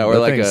one. Yeah, or That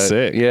like thing's a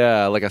sick.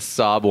 yeah, like a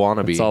Saab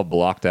wannabe. It's all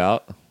blocked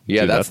out.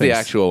 Yeah, Dude, that's that the thing's-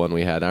 actual one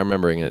we had. I'm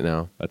remembering it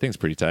now. That thing's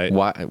pretty tight.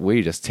 Why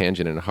we just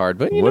tangented hard,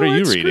 but you What know are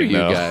you Screw reading, you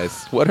though?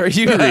 guys? What are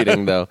you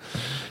reading though?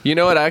 You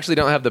know what? I actually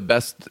don't have the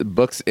best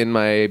books in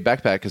my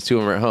backpack because two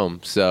of them are at home.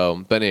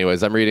 So, but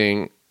anyways, I'm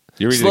reading.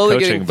 You're reading slowly the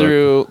coaching getting book.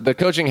 through. The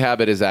Coaching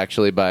Habit is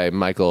actually by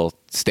Michael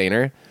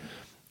Stainer.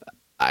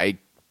 I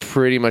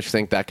pretty much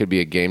think that could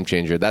be a game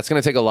changer. That's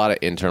going to take a lot of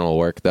internal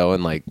work though,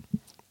 and like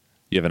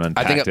You haven't I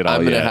unpacked think it all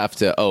I'm going to yet. have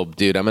to. Oh,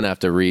 dude, I'm going to have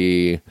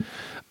to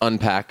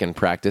unpack and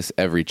practice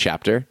every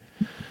chapter.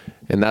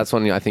 And that's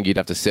one I think you'd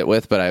have to sit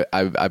with, but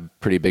I'm a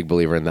pretty big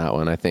believer in that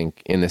one. I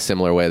think in a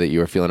similar way that you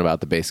were feeling about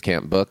the Base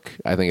Camp book,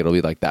 I think it'll be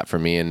like that for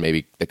me, and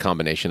maybe the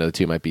combination of the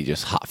two might be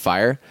just hot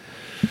fire.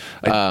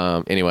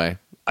 Anyway,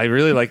 I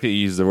really like that you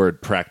use the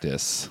word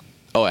practice.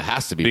 oh, it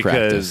has to be Because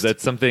practiced.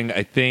 that's something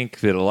I think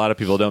that a lot of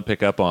people don't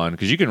pick up on.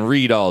 Because you can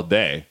read all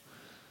day.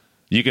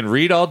 You can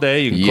read all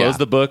day. You can Yeah. close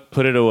the book,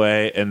 put it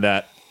away, and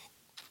that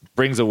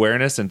brings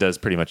awareness and does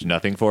pretty much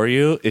nothing for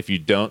you if you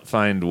don't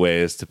find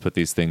ways to put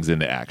these things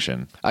into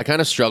action. I kind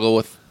of struggle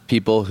with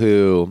people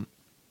who,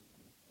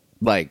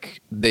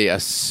 like, they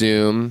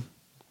assume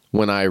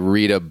when I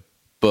read a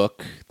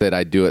book that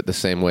I do it the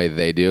same way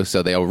they do.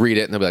 So they'll read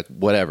it and they'll be like,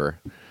 whatever.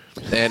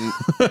 And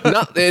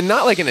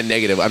not like in a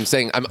negative. I'm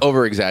saying I'm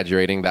over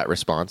exaggerating that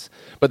response,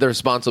 but the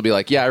response will be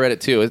like, yeah, I read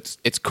it too.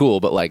 It's cool,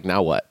 but like,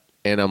 now what?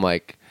 And I'm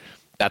like,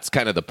 that's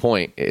kind of the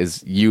point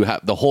is you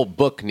have the whole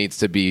book needs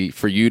to be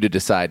for you to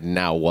decide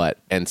now what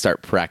and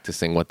start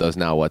practicing what those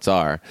now what's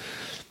are.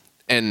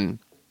 And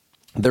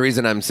the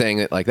reason I'm saying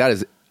it like that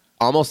is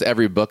almost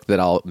every book that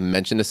I'll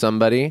mention to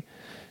somebody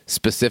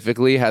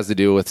specifically has to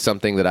do with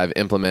something that I've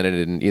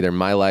implemented in either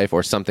my life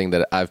or something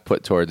that I've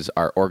put towards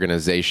our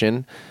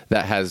organization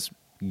that has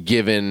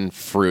given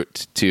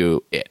fruit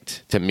to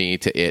it, to me,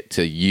 to it,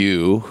 to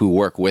you who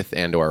work with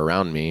and or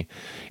around me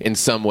in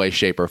some way,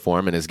 shape, or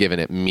form, and has given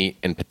it meat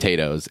and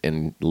potatoes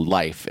in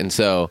life. And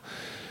so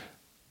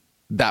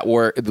that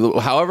work,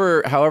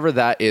 however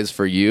that is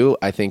for you,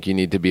 I think you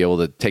need to be able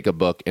to take a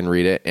book and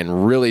read it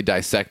and really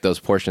dissect those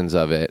portions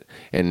of it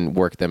and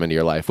work them into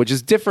your life, which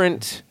is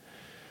different.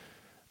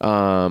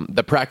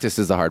 The practice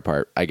is the hard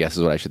part, I guess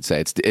is what I should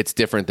say. It's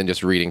different than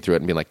just reading through it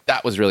and being like,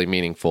 that was really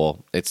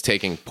meaningful. It's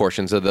taking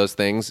portions of those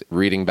things,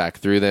 reading back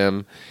through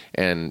them,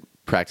 and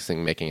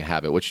practicing making a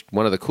habit, which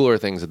one of the cooler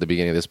things at the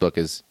beginning of this book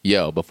is,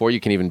 before you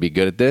can even be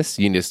good at this,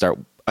 you need to start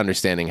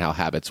understanding how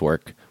habits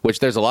work, which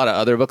there's a lot of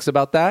other books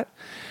about that.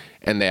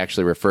 And they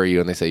actually refer you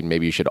and they say,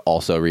 maybe you should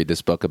also read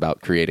this book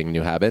about creating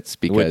new habits.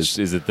 Because which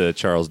is it the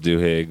Charles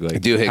Duhigg,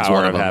 like Duhigg's Power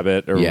one of them.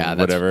 Habit or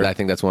whatever? I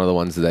think that's one of the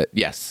ones that,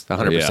 yes,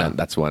 100%,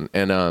 that's one.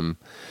 And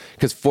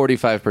because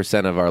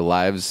 45% of our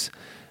lives,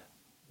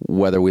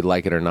 whether we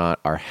like it or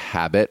not, are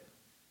habit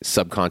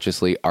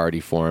subconsciously already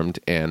formed.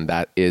 And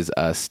that is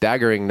a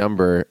staggering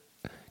number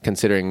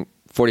considering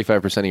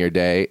 45% of your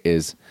day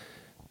is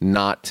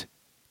not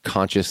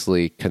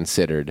consciously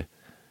considered,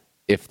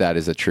 if that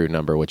is a true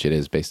number, which it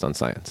is based on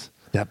science.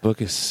 That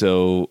book is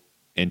so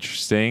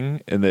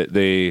interesting, and that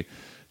they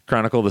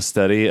chronicle the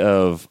study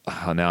of.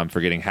 Oh, now I'm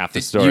forgetting half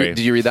the story. Did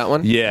you read that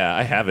one? Yeah,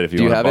 I have it. If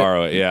you want to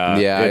borrow it,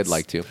 yeah, I'd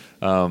like to.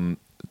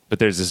 But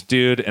there's this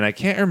dude, and I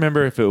can't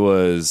remember if it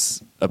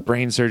was a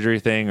brain surgery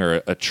thing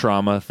or a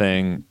trauma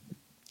thing,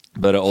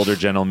 but an older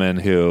gentleman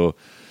who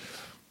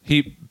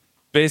he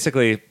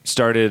basically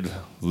started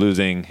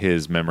losing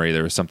his memory.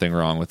 There was something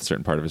wrong with a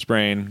certain part of his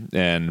brain,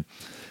 and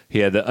he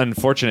had the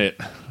unfortunate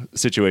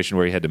situation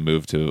where he had to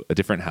move to a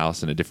different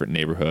house in a different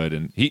neighborhood,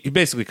 and he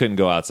basically couldn't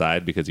go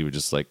outside because he would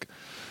just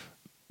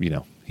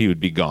he would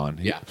be gone.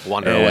 Yeah,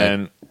 wander away.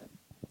 And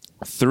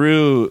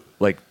through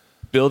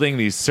building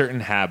these certain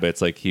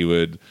habits, he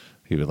would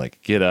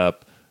get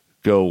up,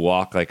 go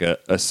walk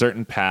a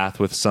certain path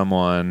with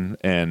someone,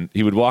 and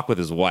he would walk with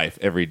his wife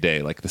every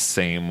day, the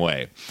same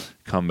way,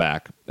 come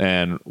back.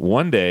 And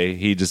one day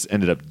he just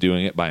ended up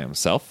doing it by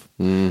himself,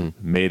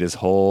 made his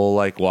whole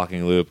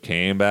walking loop,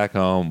 came back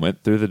home,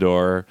 went through the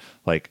door,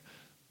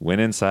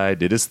 went inside,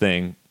 did his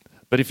thing.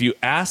 But if you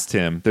asked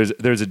him,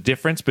 there's a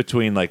difference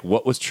between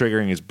what was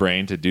triggering his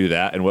brain to do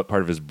that and what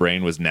part of his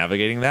brain was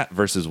navigating that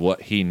versus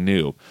what he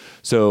knew.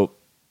 So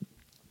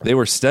they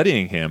were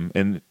studying him,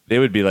 and they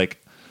would be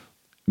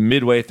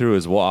midway through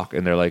his walk,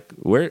 and they're like,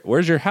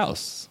 where's your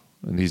house?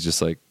 And he's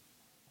just like,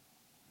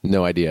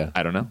 no idea.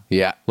 I don't know.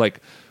 Yeah.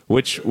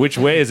 Which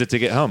way is it to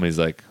get home? He's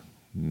like,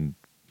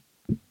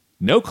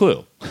 no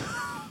clue.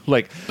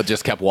 But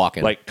just kept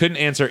walking. Couldn't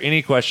answer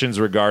any questions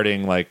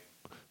regarding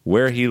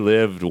where he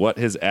lived, what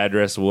his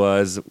address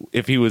was,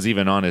 if he was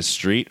even on his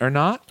street or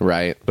not.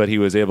 Right. But he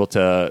was able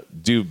to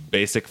do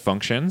basic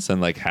functions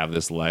and have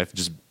this life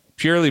just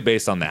purely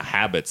based on the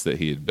habits that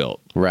he had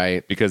built.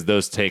 Right. Because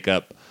those take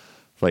up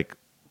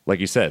like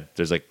you said,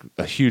 there's a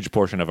huge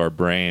portion of our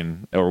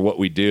brain or what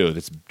we do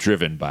that's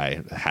driven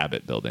by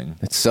habit building.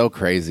 It's so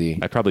crazy.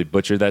 I probably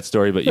butchered that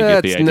story, but you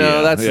get the idea.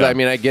 No, yeah. I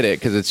mean, I get it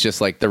because it's just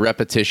the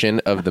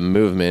repetition of the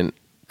movement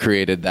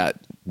created that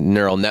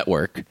neural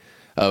network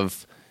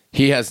of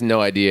he has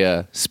no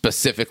idea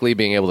specifically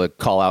being able to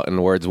call out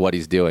in words what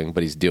he's doing,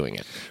 but he's doing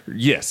it.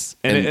 Yes.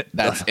 And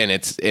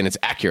it's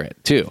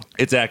accurate too.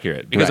 It's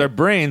accurate because Right. our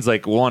brains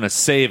want to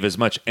save as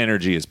much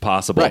energy as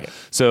possible. Right.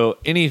 So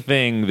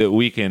anything that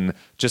we can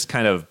just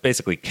kind of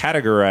basically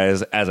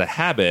categorize as a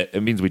habit,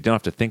 it means we don't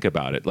have to think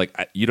about it.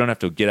 You don't have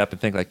to get up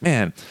and think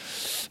man,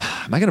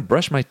 am I going to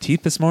brush my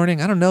teeth this morning?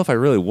 I don't know if I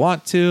really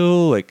want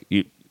to.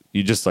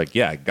 You just I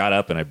got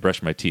up and I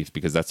brushed my teeth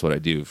because that's what I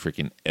do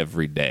freaking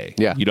every day.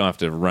 Yeah. You don't have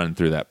to run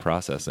through that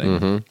processing.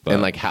 Mm-hmm. But,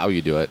 And how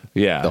you do it.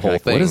 Yeah. The whole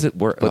thing. What does it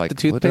work? Put the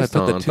toothpaste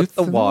on, put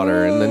the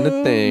water, and then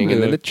the thing,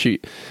 and then the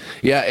cheat.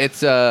 Yeah,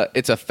 it's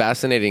a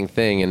fascinating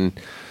thing. And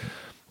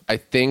I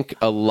think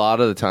a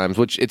lot of the times,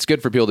 which it's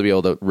good for people to be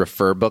able to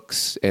refer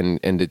books and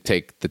to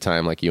take the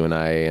time like you and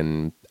I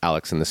and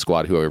Alex and the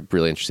squad who are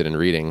really interested in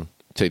reading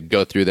to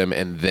go through them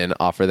and then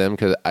offer them.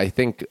 Because I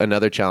think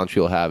another challenge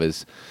people have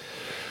is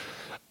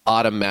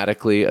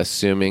automatically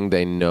assuming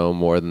they know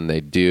more than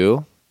they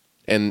do.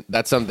 And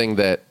that's something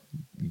that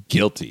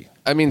guilty.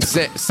 I mean,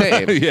 same,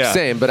 Yeah.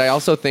 same. But I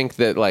also think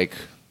that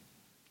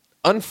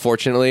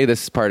unfortunately,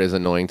 this part is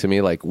annoying to me.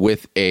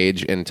 With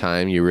age and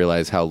time, you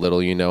realize how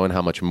little you know and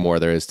how much more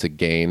there is to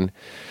gain.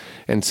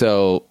 And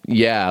so,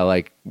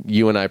 yeah,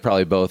 you and I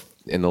probably both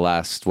in the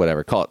last,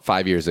 call it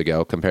 5 years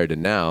ago compared to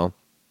now,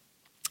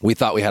 we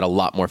thought we had a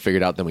lot more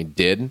figured out than we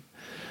did.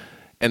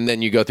 And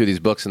then you go through these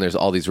books and there's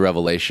all these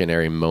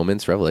revelationary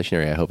moments.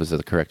 Revelationary, I hope is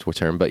the correct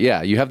term. But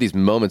yeah, you have these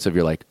moments of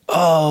you're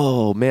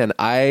oh man,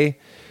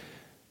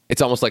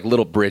 it's almost like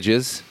little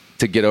bridges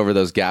to get over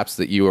those gaps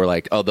that you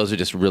were oh, those are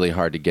just really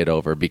hard to get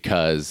over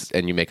because,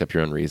 and you make up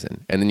your own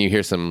reason. And then you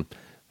hear some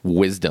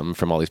wisdom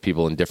from all these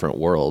people in different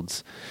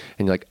worlds.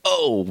 And you're like,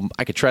 oh,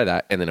 I could try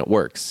that. And then it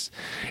works.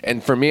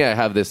 And for me, I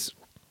have this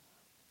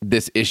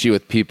issue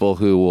with people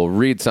who will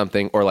read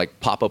something or like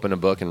pop open a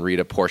book and read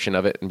a portion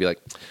of it and be like,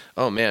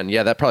 oh man,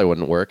 yeah, that probably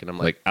wouldn't work. And I'm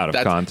like out of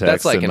that's, context.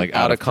 That's like and an like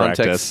out of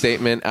context practice.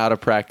 statement, out of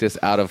practice,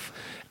 out of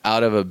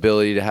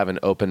ability to have an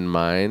open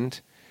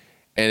mind.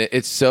 And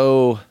it's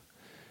so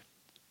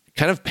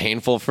kind of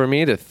painful for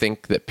me to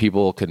think that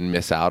people could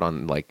miss out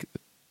on like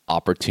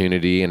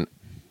opportunity and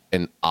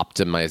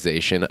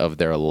optimization of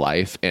their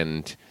life.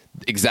 And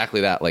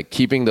exactly that, like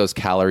keeping those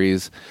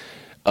calories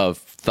of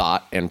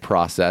thought and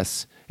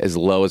process as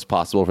low as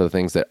possible for the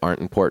things that aren't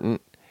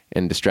important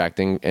and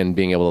distracting, and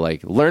being able to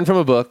like learn from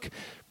a book,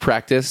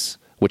 practice,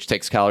 which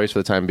takes calories for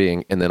the time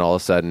being. And then all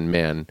of a sudden,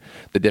 man,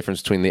 the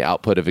difference between the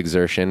output of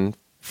exertion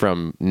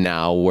from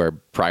now, where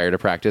prior to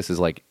practice is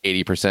like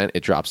 80%,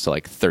 it drops to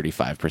like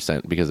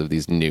 35% because of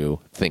these new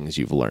things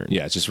you've learned.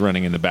 Yeah, it's just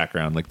running in the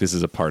background. Like, this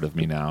is a part of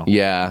me now.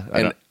 Yeah.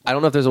 And I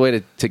don't know if there's a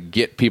way to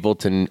get people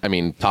to, I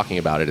mean, talking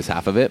about it is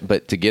half of it,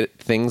 but to get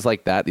things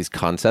like that, these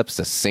concepts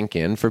to sink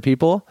in for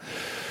people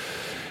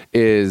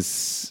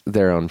is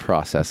their own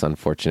process,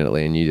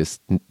 unfortunately. And you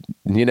just,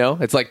 you know,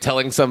 it's like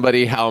telling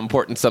somebody how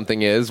important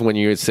something is when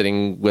you're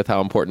sitting with how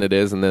important it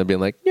is, and then being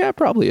like, yeah, it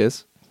probably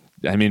is.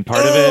 I mean,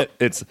 part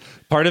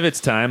of it's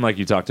time, like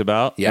you talked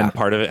about, yeah. And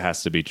part of it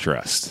has to be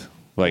trust.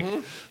 Like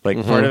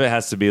part of it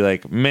has to be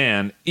like,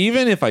 man,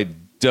 even if I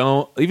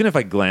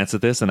glance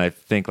at this and I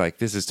think like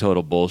this is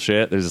total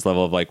bullshit, there's this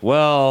level of like,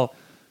 well,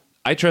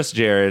 I trust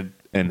Jared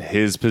and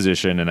his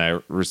position, and I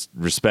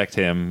respect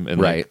him and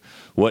right. like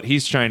what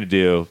he's trying to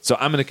do. So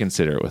I'm going to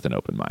consider it with an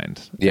open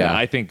mind. Yeah. And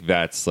I think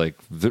that's like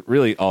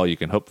really all you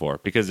can hope for,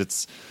 because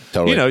it's,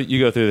 totally. you know, you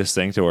go through this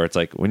thing to where it's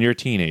like when you're a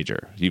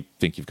teenager, you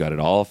think you've got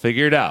it all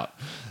figured out,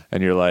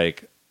 and you're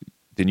like,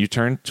 then you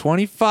turn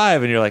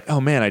 25 and you're like,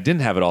 oh man, I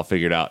didn't have it all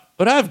figured out,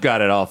 but I've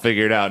got it all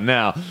figured out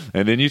now.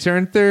 And then you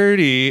turn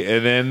 30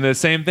 and then the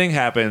same thing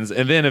happens.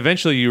 And then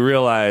eventually you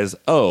realize,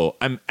 oh,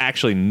 I'm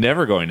actually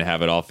never going to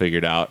have it all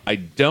figured out. I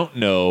don't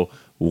know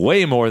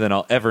way more than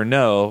I'll ever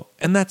know.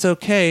 And that's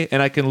okay.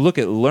 And I can look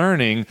at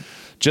learning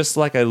just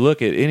like I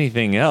look at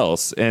anything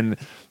else. And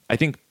I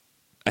think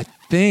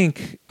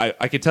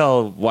I could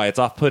tell why it's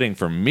off-putting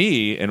for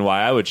me and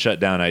why I would shut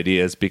down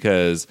ideas,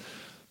 because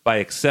by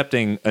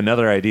accepting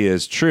another idea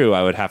as true,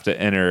 I would have to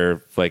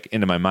enter like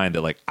into my mind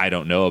that like I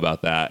don't know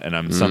about that, and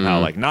I'm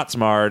somehow like not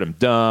smart, I'm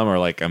dumb, or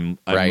like I'm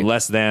right.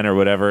 less than or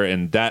whatever,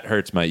 and that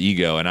hurts my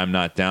ego, and I'm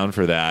not down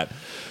for that.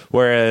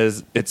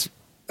 Whereas it's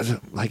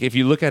like if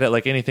you look at it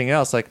like anything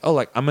else, like, oh,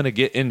 like I'm gonna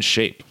get in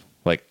shape,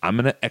 like I'm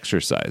gonna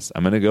exercise,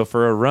 I'm gonna go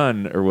for a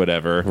run or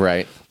whatever.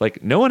 Right.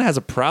 Like no one has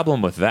a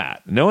problem with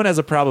that. No one has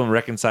a problem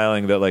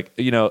reconciling that, like,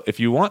 you know, if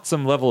you want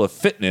some level of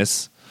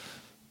fitness,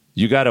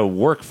 you got to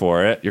work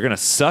for it. You're going to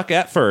suck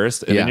at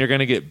first, and then you're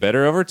going to get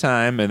better over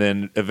time, and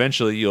then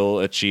eventually you'll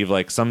achieve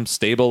like some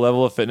stable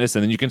level of fitness,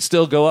 and then you can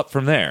still go up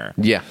from there.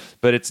 Yeah.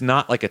 But it's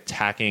not like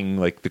attacking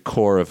like the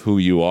core of who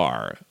you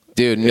are.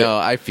 Dude, no,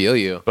 I feel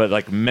you. But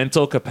like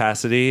mental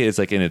capacity is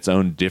like in its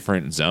own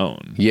different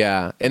zone.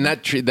 Yeah, and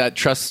that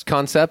trust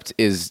concept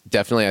is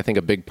definitely, I think,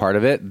 a big part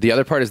of it. The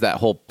other part is that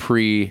whole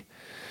prejudgment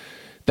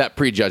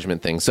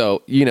thing.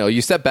 So, you know,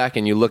 you step back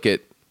and you look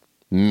at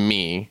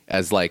me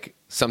as like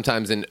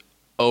sometimes an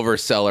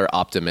overseller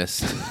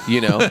optimist, you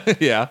know,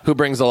 Yeah. who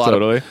brings a lot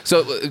Totally. of.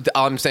 So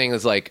all I'm saying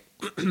is like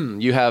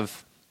you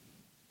have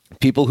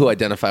people who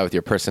identify with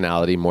your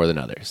personality more than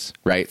others,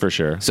 right? For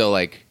sure. So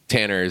like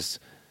Tanner's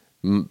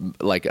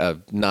like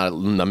not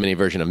a mini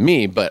version of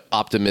me, but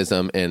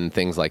optimism and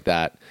things like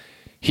that.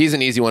 He's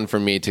an easy one for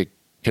me to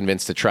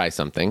convince to try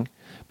something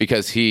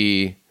because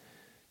he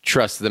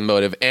trusts the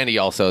motive, and he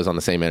also is on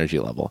the same energy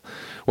level.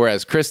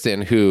 Whereas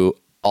Kristen, who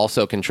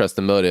also can trust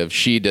the motive,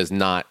 she does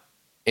not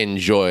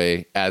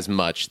enjoy as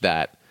much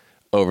that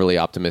overly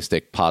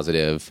optimistic,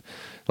 positive.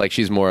 Like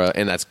she's more,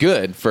 and that's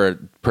good for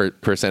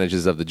parts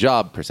of the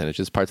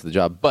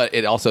job. But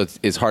it also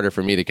is harder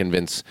for me to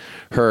convince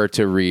her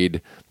to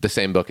read the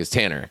same book as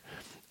Tanner.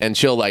 And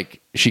she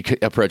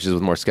approaches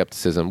with more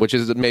skepticism, which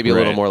is maybe a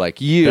little more like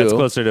you. That's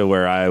closer to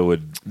where I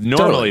would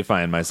normally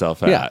find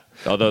myself at. Yeah.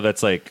 Although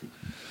that's like,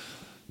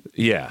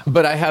 yeah.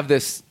 But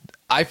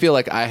I feel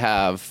like I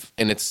have,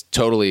 and it's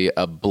totally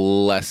a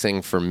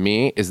blessing for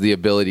me, is the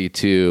ability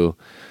to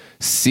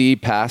see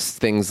past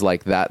things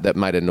like that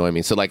might annoy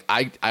me. So like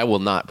I will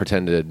not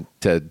pretend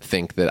to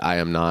think that I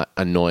am not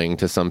annoying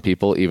to some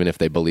people, even if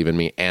they believe in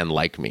me and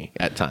like me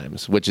at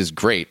times, which is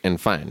great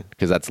and fine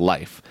because that's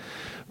life.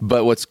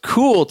 But what's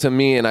cool to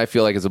me, and I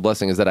feel like is a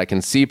blessing, is that I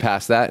can see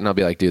past that, and I'll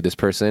be like, dude, this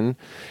person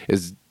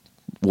is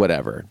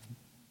whatever,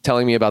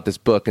 telling me about this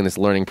book and this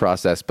learning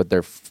process, but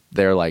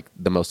they're like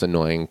the most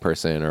annoying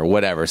person or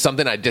whatever,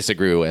 something I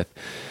disagree with.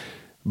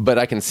 But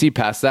I can see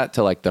past that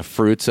to like the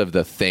fruits of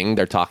the thing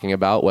they're talking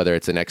about, whether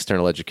it's an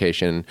external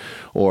education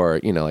or,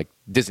 you know, like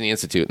Disney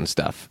Institute and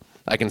stuff.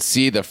 I can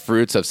see the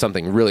fruits of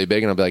something really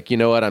big, and I'll be like, you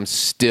know what? I'm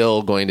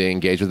still going to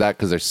engage with that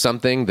because there's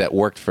something that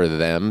worked for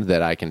them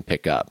that I can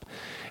pick up.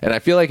 And I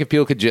feel like if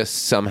people could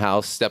just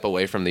somehow step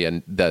away from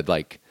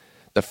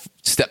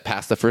step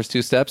past the first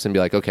two steps and be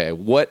like, okay,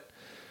 what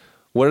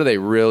did they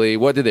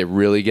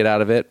really get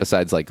out of it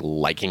besides like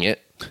liking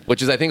it?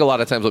 Which is, I think, a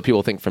lot of times what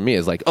people think from me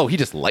is like, oh, he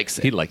just likes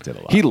it. He liked it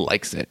a lot. He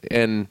likes it.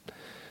 And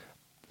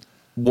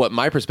what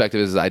my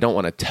perspective is I don't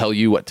want to tell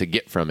you what to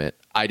get from it.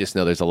 I just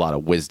know there's a lot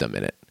of wisdom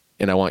in it,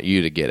 and I want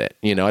you to get it.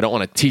 I don't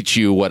want to teach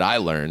you what I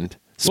learned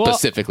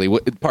specifically,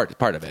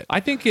 part of it. I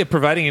think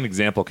providing an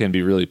example can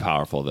be really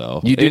powerful,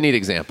 though. You do need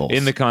examples.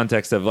 In the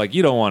context of, like,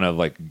 you don't want to,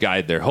 like,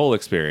 guide their whole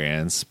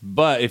experience,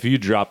 but if you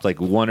dropped, like,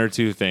 one or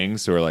two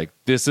things or, like,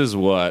 this is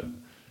what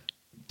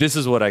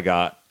I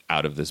got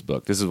out of this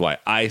book. This is why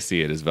I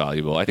see it as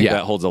valuable. I think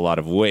that holds a lot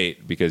of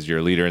weight because you're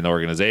a leader in the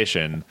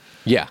organization.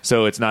 Yeah.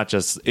 So it's not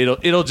just,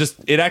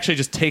 it actually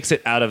just takes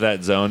it out of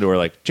that zone to where,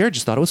 like, Jared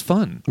just thought it was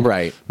fun.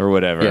 Right. Or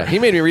whatever. Yeah. He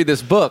made me read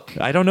this book.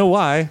 I don't know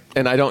why.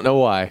 And I don't know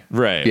why.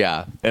 Right.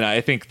 Yeah. And I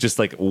think just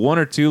like one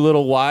or two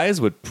little whys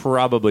would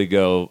probably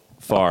go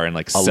far in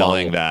like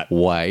selling that.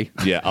 Why?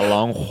 Yeah. A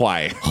long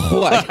why.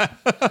 Why?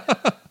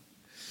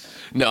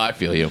 No, I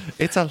feel you.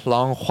 It's a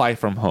long why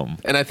from home.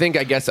 And I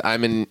guess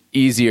I'm an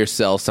easier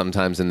sell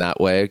sometimes in that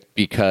way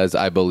because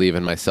I believe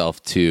in myself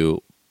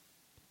to,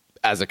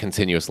 as a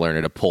continuous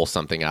learner, to pull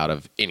something out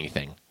of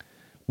anything,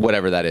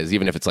 whatever that is,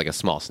 even if it's like a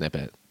small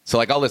snippet. So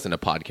like I'll listen to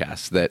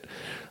podcasts that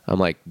I'm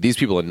like, these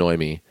people annoy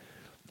me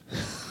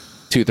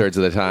 2/3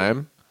 of the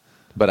time,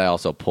 but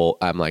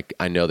I'm like,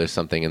 I know there's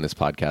something in this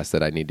podcast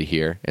that I need to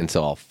hear. And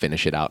so I'll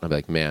finish it out and I'll be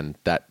like, man,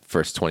 that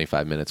first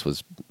 25 minutes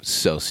was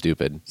so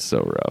stupid. So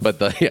rough.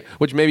 But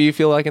which maybe you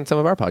feel like in some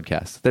of our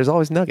podcasts. There's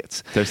always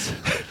nuggets.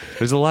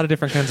 There's a lot of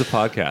different kinds of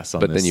podcasts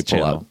on this But then you pull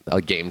channel. out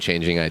a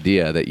game-changing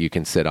idea that you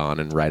can sit on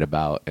and write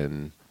about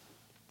and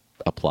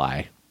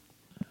apply.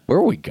 Where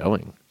are we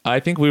going? I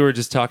think we were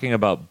just talking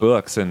about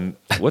books, and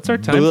what's our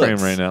time frame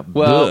right now?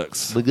 Well,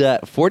 books. we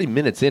got 40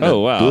 minutes in Oh,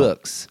 on wow.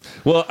 books.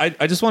 Well,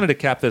 I just wanted to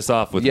cap this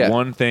off with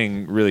one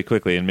thing really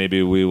quickly, and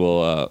maybe we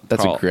will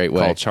That's a great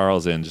way. call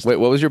Charles in. Just Wait,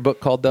 what was your book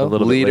called, though? a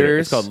little bit later.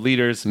 Leaders? It's called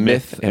Leaders,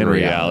 Myth, and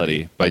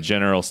Reality by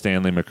General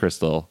Stanley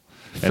McChrystal.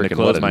 And the Freaking what a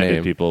closed-minded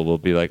name. people will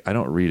be like, I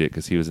don't read it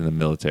because he was in the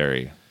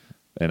military.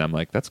 And I'm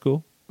like, that's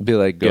cool. Be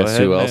like, Go guess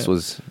ahead, who else man.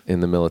 was in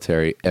the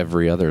military?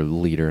 Every other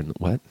leader in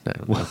what? I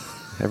don't know.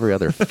 Every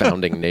other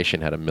founding nation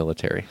had a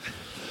military.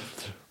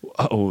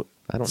 Oh,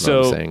 I don't know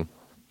what I'm saying.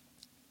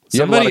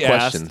 You have a lot Somebody of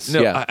asked, questions.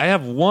 no, Yeah. I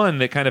have one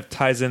that kind of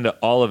ties into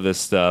all of this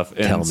stuff.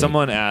 Tell me. And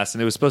someone asked,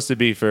 and it was supposed to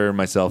be for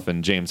myself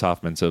and James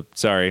Hoffman. So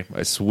sorry,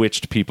 I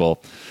switched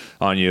people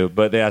on you.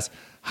 But they asked,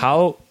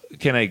 how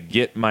can I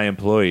get my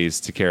employees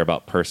to care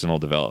about personal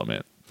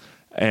development?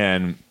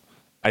 And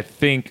I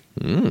think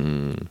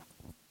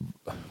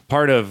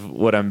part of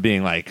what I'm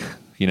being like,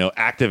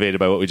 activated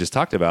by what we just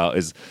talked about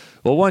is,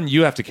 well, one,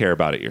 you have to care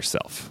about it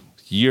yourself.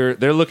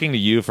 They're looking to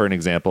you for an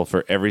example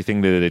for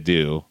everything that they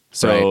do.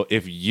 So Right.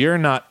 if you're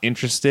not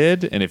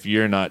interested and if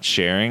you're not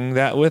sharing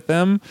that with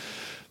them,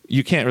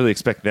 you can't really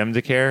expect them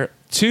to care.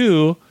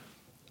 Two,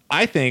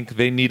 I think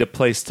they need a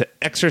place to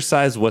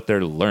exercise what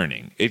they're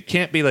learning. It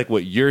can't be like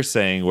what you're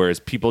saying, whereas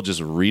people just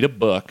read a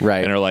book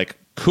Right. and are like,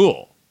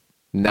 cool.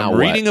 Now I'm what?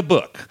 reading a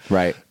book.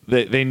 Right.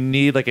 They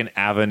need like an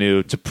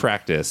avenue to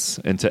practice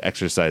and to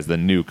exercise the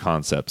new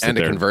concepts. And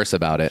that to they're- converse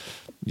about it.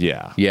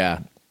 Yeah. Yeah.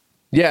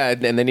 Yeah,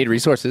 and they need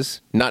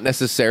resources. Not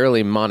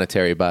necessarily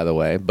monetary, by the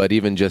way, but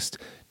even just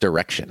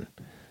direction,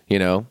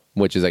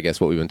 which is, I guess,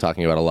 what we've been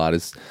talking about a lot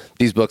is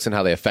these books and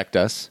how they affect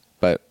us,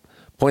 but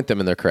point them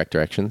in their correct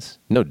directions.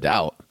 No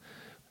doubt.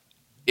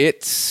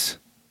 It's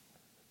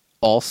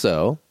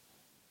also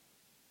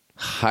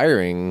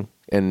hiring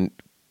and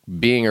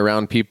being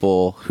around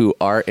people who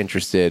are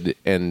interested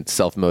and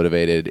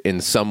self-motivated in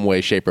some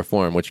way, shape, or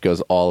form, which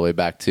goes all the way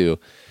back to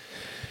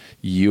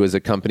you as a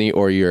company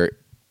or your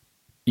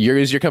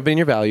company and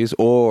your values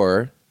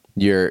or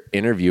your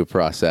interview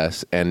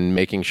process and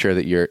making sure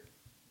that you're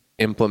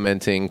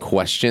implementing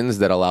questions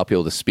that allow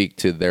people to speak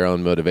to their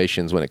own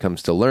motivations when it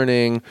comes to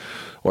learning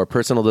or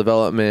personal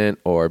development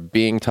or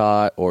being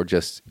taught or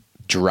just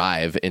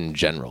drive in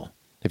general.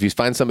 If you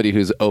find somebody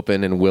who's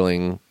open and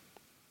willing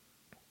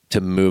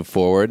to move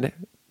forward,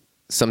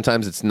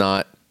 sometimes it's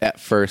not at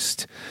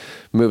first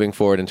moving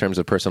forward in terms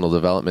of personal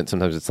development.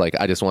 Sometimes it's like,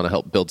 I just want to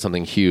help build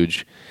something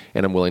huge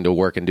and I'm willing to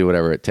work and do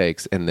whatever it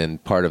takes. And then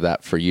part of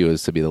that for you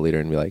is to be the leader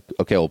and be like,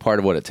 okay, well, part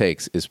of what it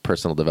takes is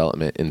personal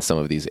development in some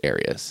of these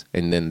areas.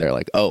 And then they're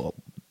like, oh,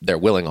 they're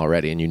willing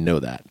already. And you know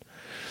that.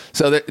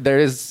 So there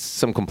is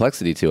some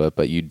complexity to it,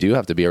 but you do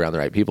have to be around the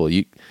right people.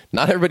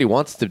 Not everybody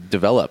wants to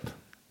develop,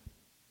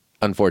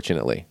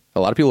 unfortunately. A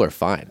lot of people are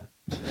fine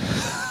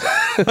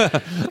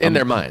in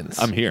their minds.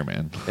 I'm here,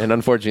 man. And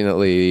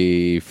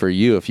unfortunately for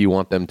you, if you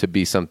want them to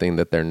be something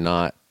that they're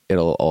not,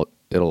 it'll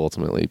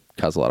ultimately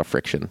cause a lot of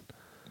friction.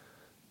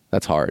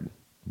 That's hard.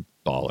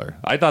 Baller.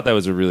 I thought that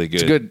was a really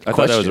good, It's a good I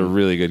thought that was a question.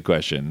 really good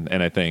question.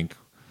 And I think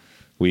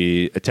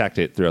we attacked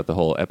it throughout the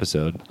whole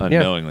episode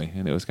unknowingly,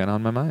 and it was kind of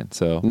on my mind.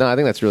 So No, I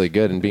think that's really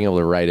good. And being able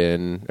to write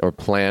in or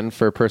plan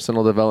for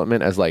personal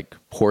development as like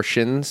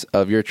portions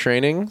of your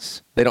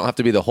trainings. They don't have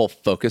to be the whole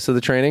focus of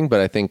the training,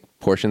 but I think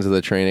portions of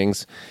the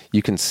trainings,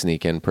 you can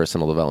sneak in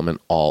personal development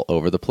all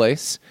over the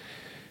place.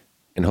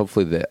 And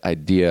hopefully the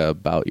idea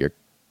about your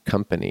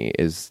company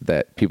is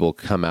that people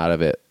come out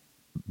of it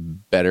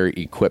better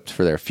equipped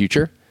for their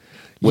future.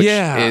 Which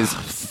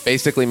is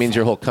basically means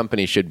your whole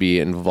company should be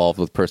involved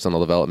with personal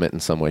development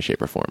in some way,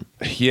 shape, or form.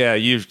 Yeah,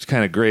 you've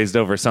kind of grazed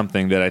over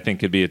something that I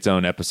think could be its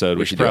own episode.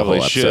 We probably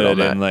should,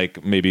 and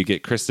like maybe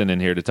get Kristen in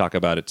here to talk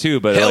about it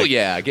too. But hell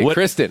yeah, get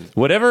Kristen.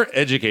 Whatever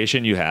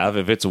education you have,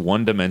 if it's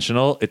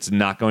one-dimensional, it's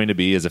not going to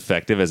be as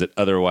effective as it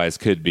otherwise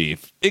could be.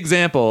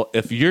 Example: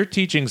 if you're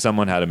teaching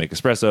someone how to make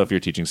espresso, if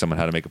you're teaching someone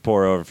how to make a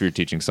pour-over, if you're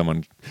teaching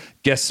someone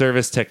guest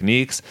service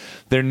techniques,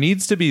 there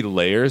needs to be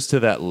layers to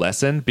that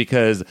lesson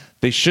because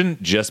they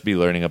shouldn't just be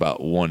learning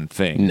about one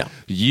thing. No.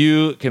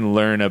 You can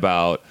learn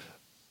about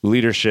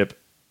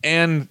leadership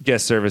and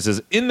guest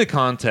services in the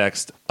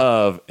context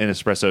of an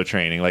espresso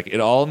training. Like it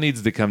all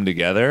needs to come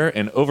together,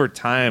 and over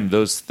time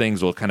those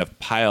things will kind of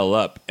pile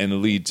up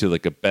and lead to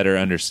like a better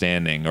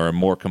understanding or a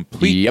more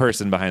complete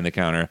person behind the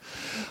counter.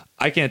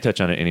 I can't touch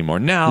on it anymore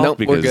now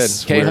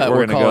because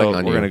we're going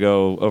to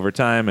go over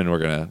time, and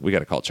we got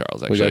to call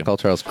Charles. Actually, we got to call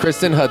Charles.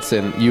 Kristen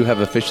Hudson, you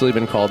have officially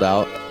been called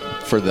out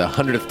for the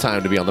 100th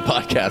time to be on the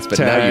podcast, but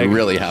now you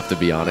really have to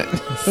be on it.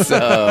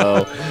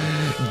 So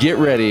get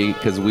ready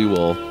because we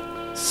will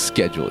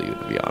schedule you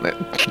to be on it.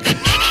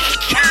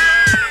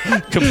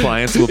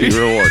 Compliance will be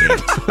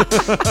rewarded.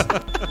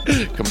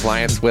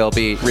 Compliance will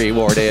be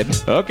rewarded.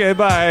 Okay,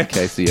 bye.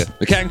 Okay, see ya.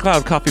 The Cat and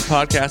Cloud Coffee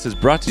Podcast is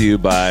brought to you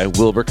by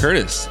Wilbur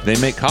Curtis. They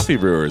make coffee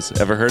brewers.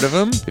 Ever heard of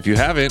them? If you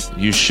haven't,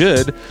 you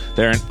should.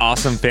 They're an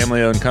awesome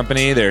family-owned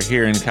company. They're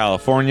here in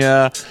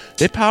California.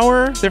 They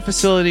power their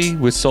facility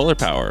with solar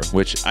power,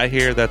 which I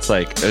hear that's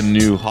like a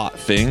new hot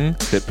thing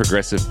that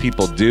progressive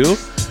people do.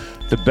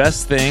 The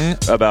best thing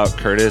about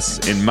Curtis,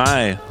 in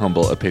my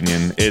humble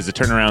opinion, is the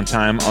turnaround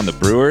time on the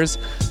brewers.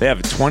 They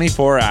have a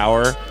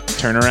 24-hour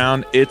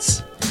turnaround.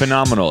 It's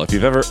phenomenal. If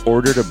you've ever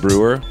ordered a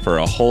brewer for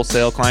a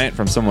wholesale client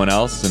from someone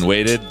else and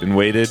waited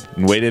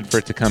for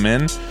it to come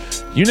in,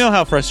 you know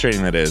how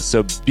frustrating that is.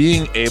 So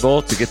being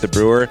able to get the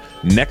brewer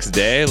next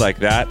day like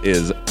that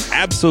is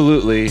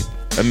absolutely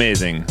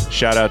amazing.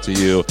 Shout out to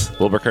you,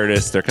 Wilbur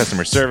Curtis. Their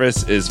customer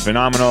service is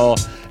phenomenal,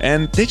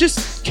 and they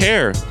just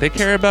care. They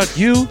care about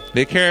you,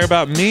 they care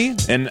about me,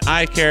 and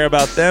I care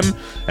about them,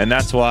 and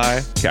that's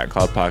why Cat and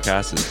Cloud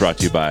Podcast is brought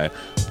to you by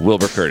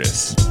Wilbur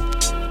Curtis.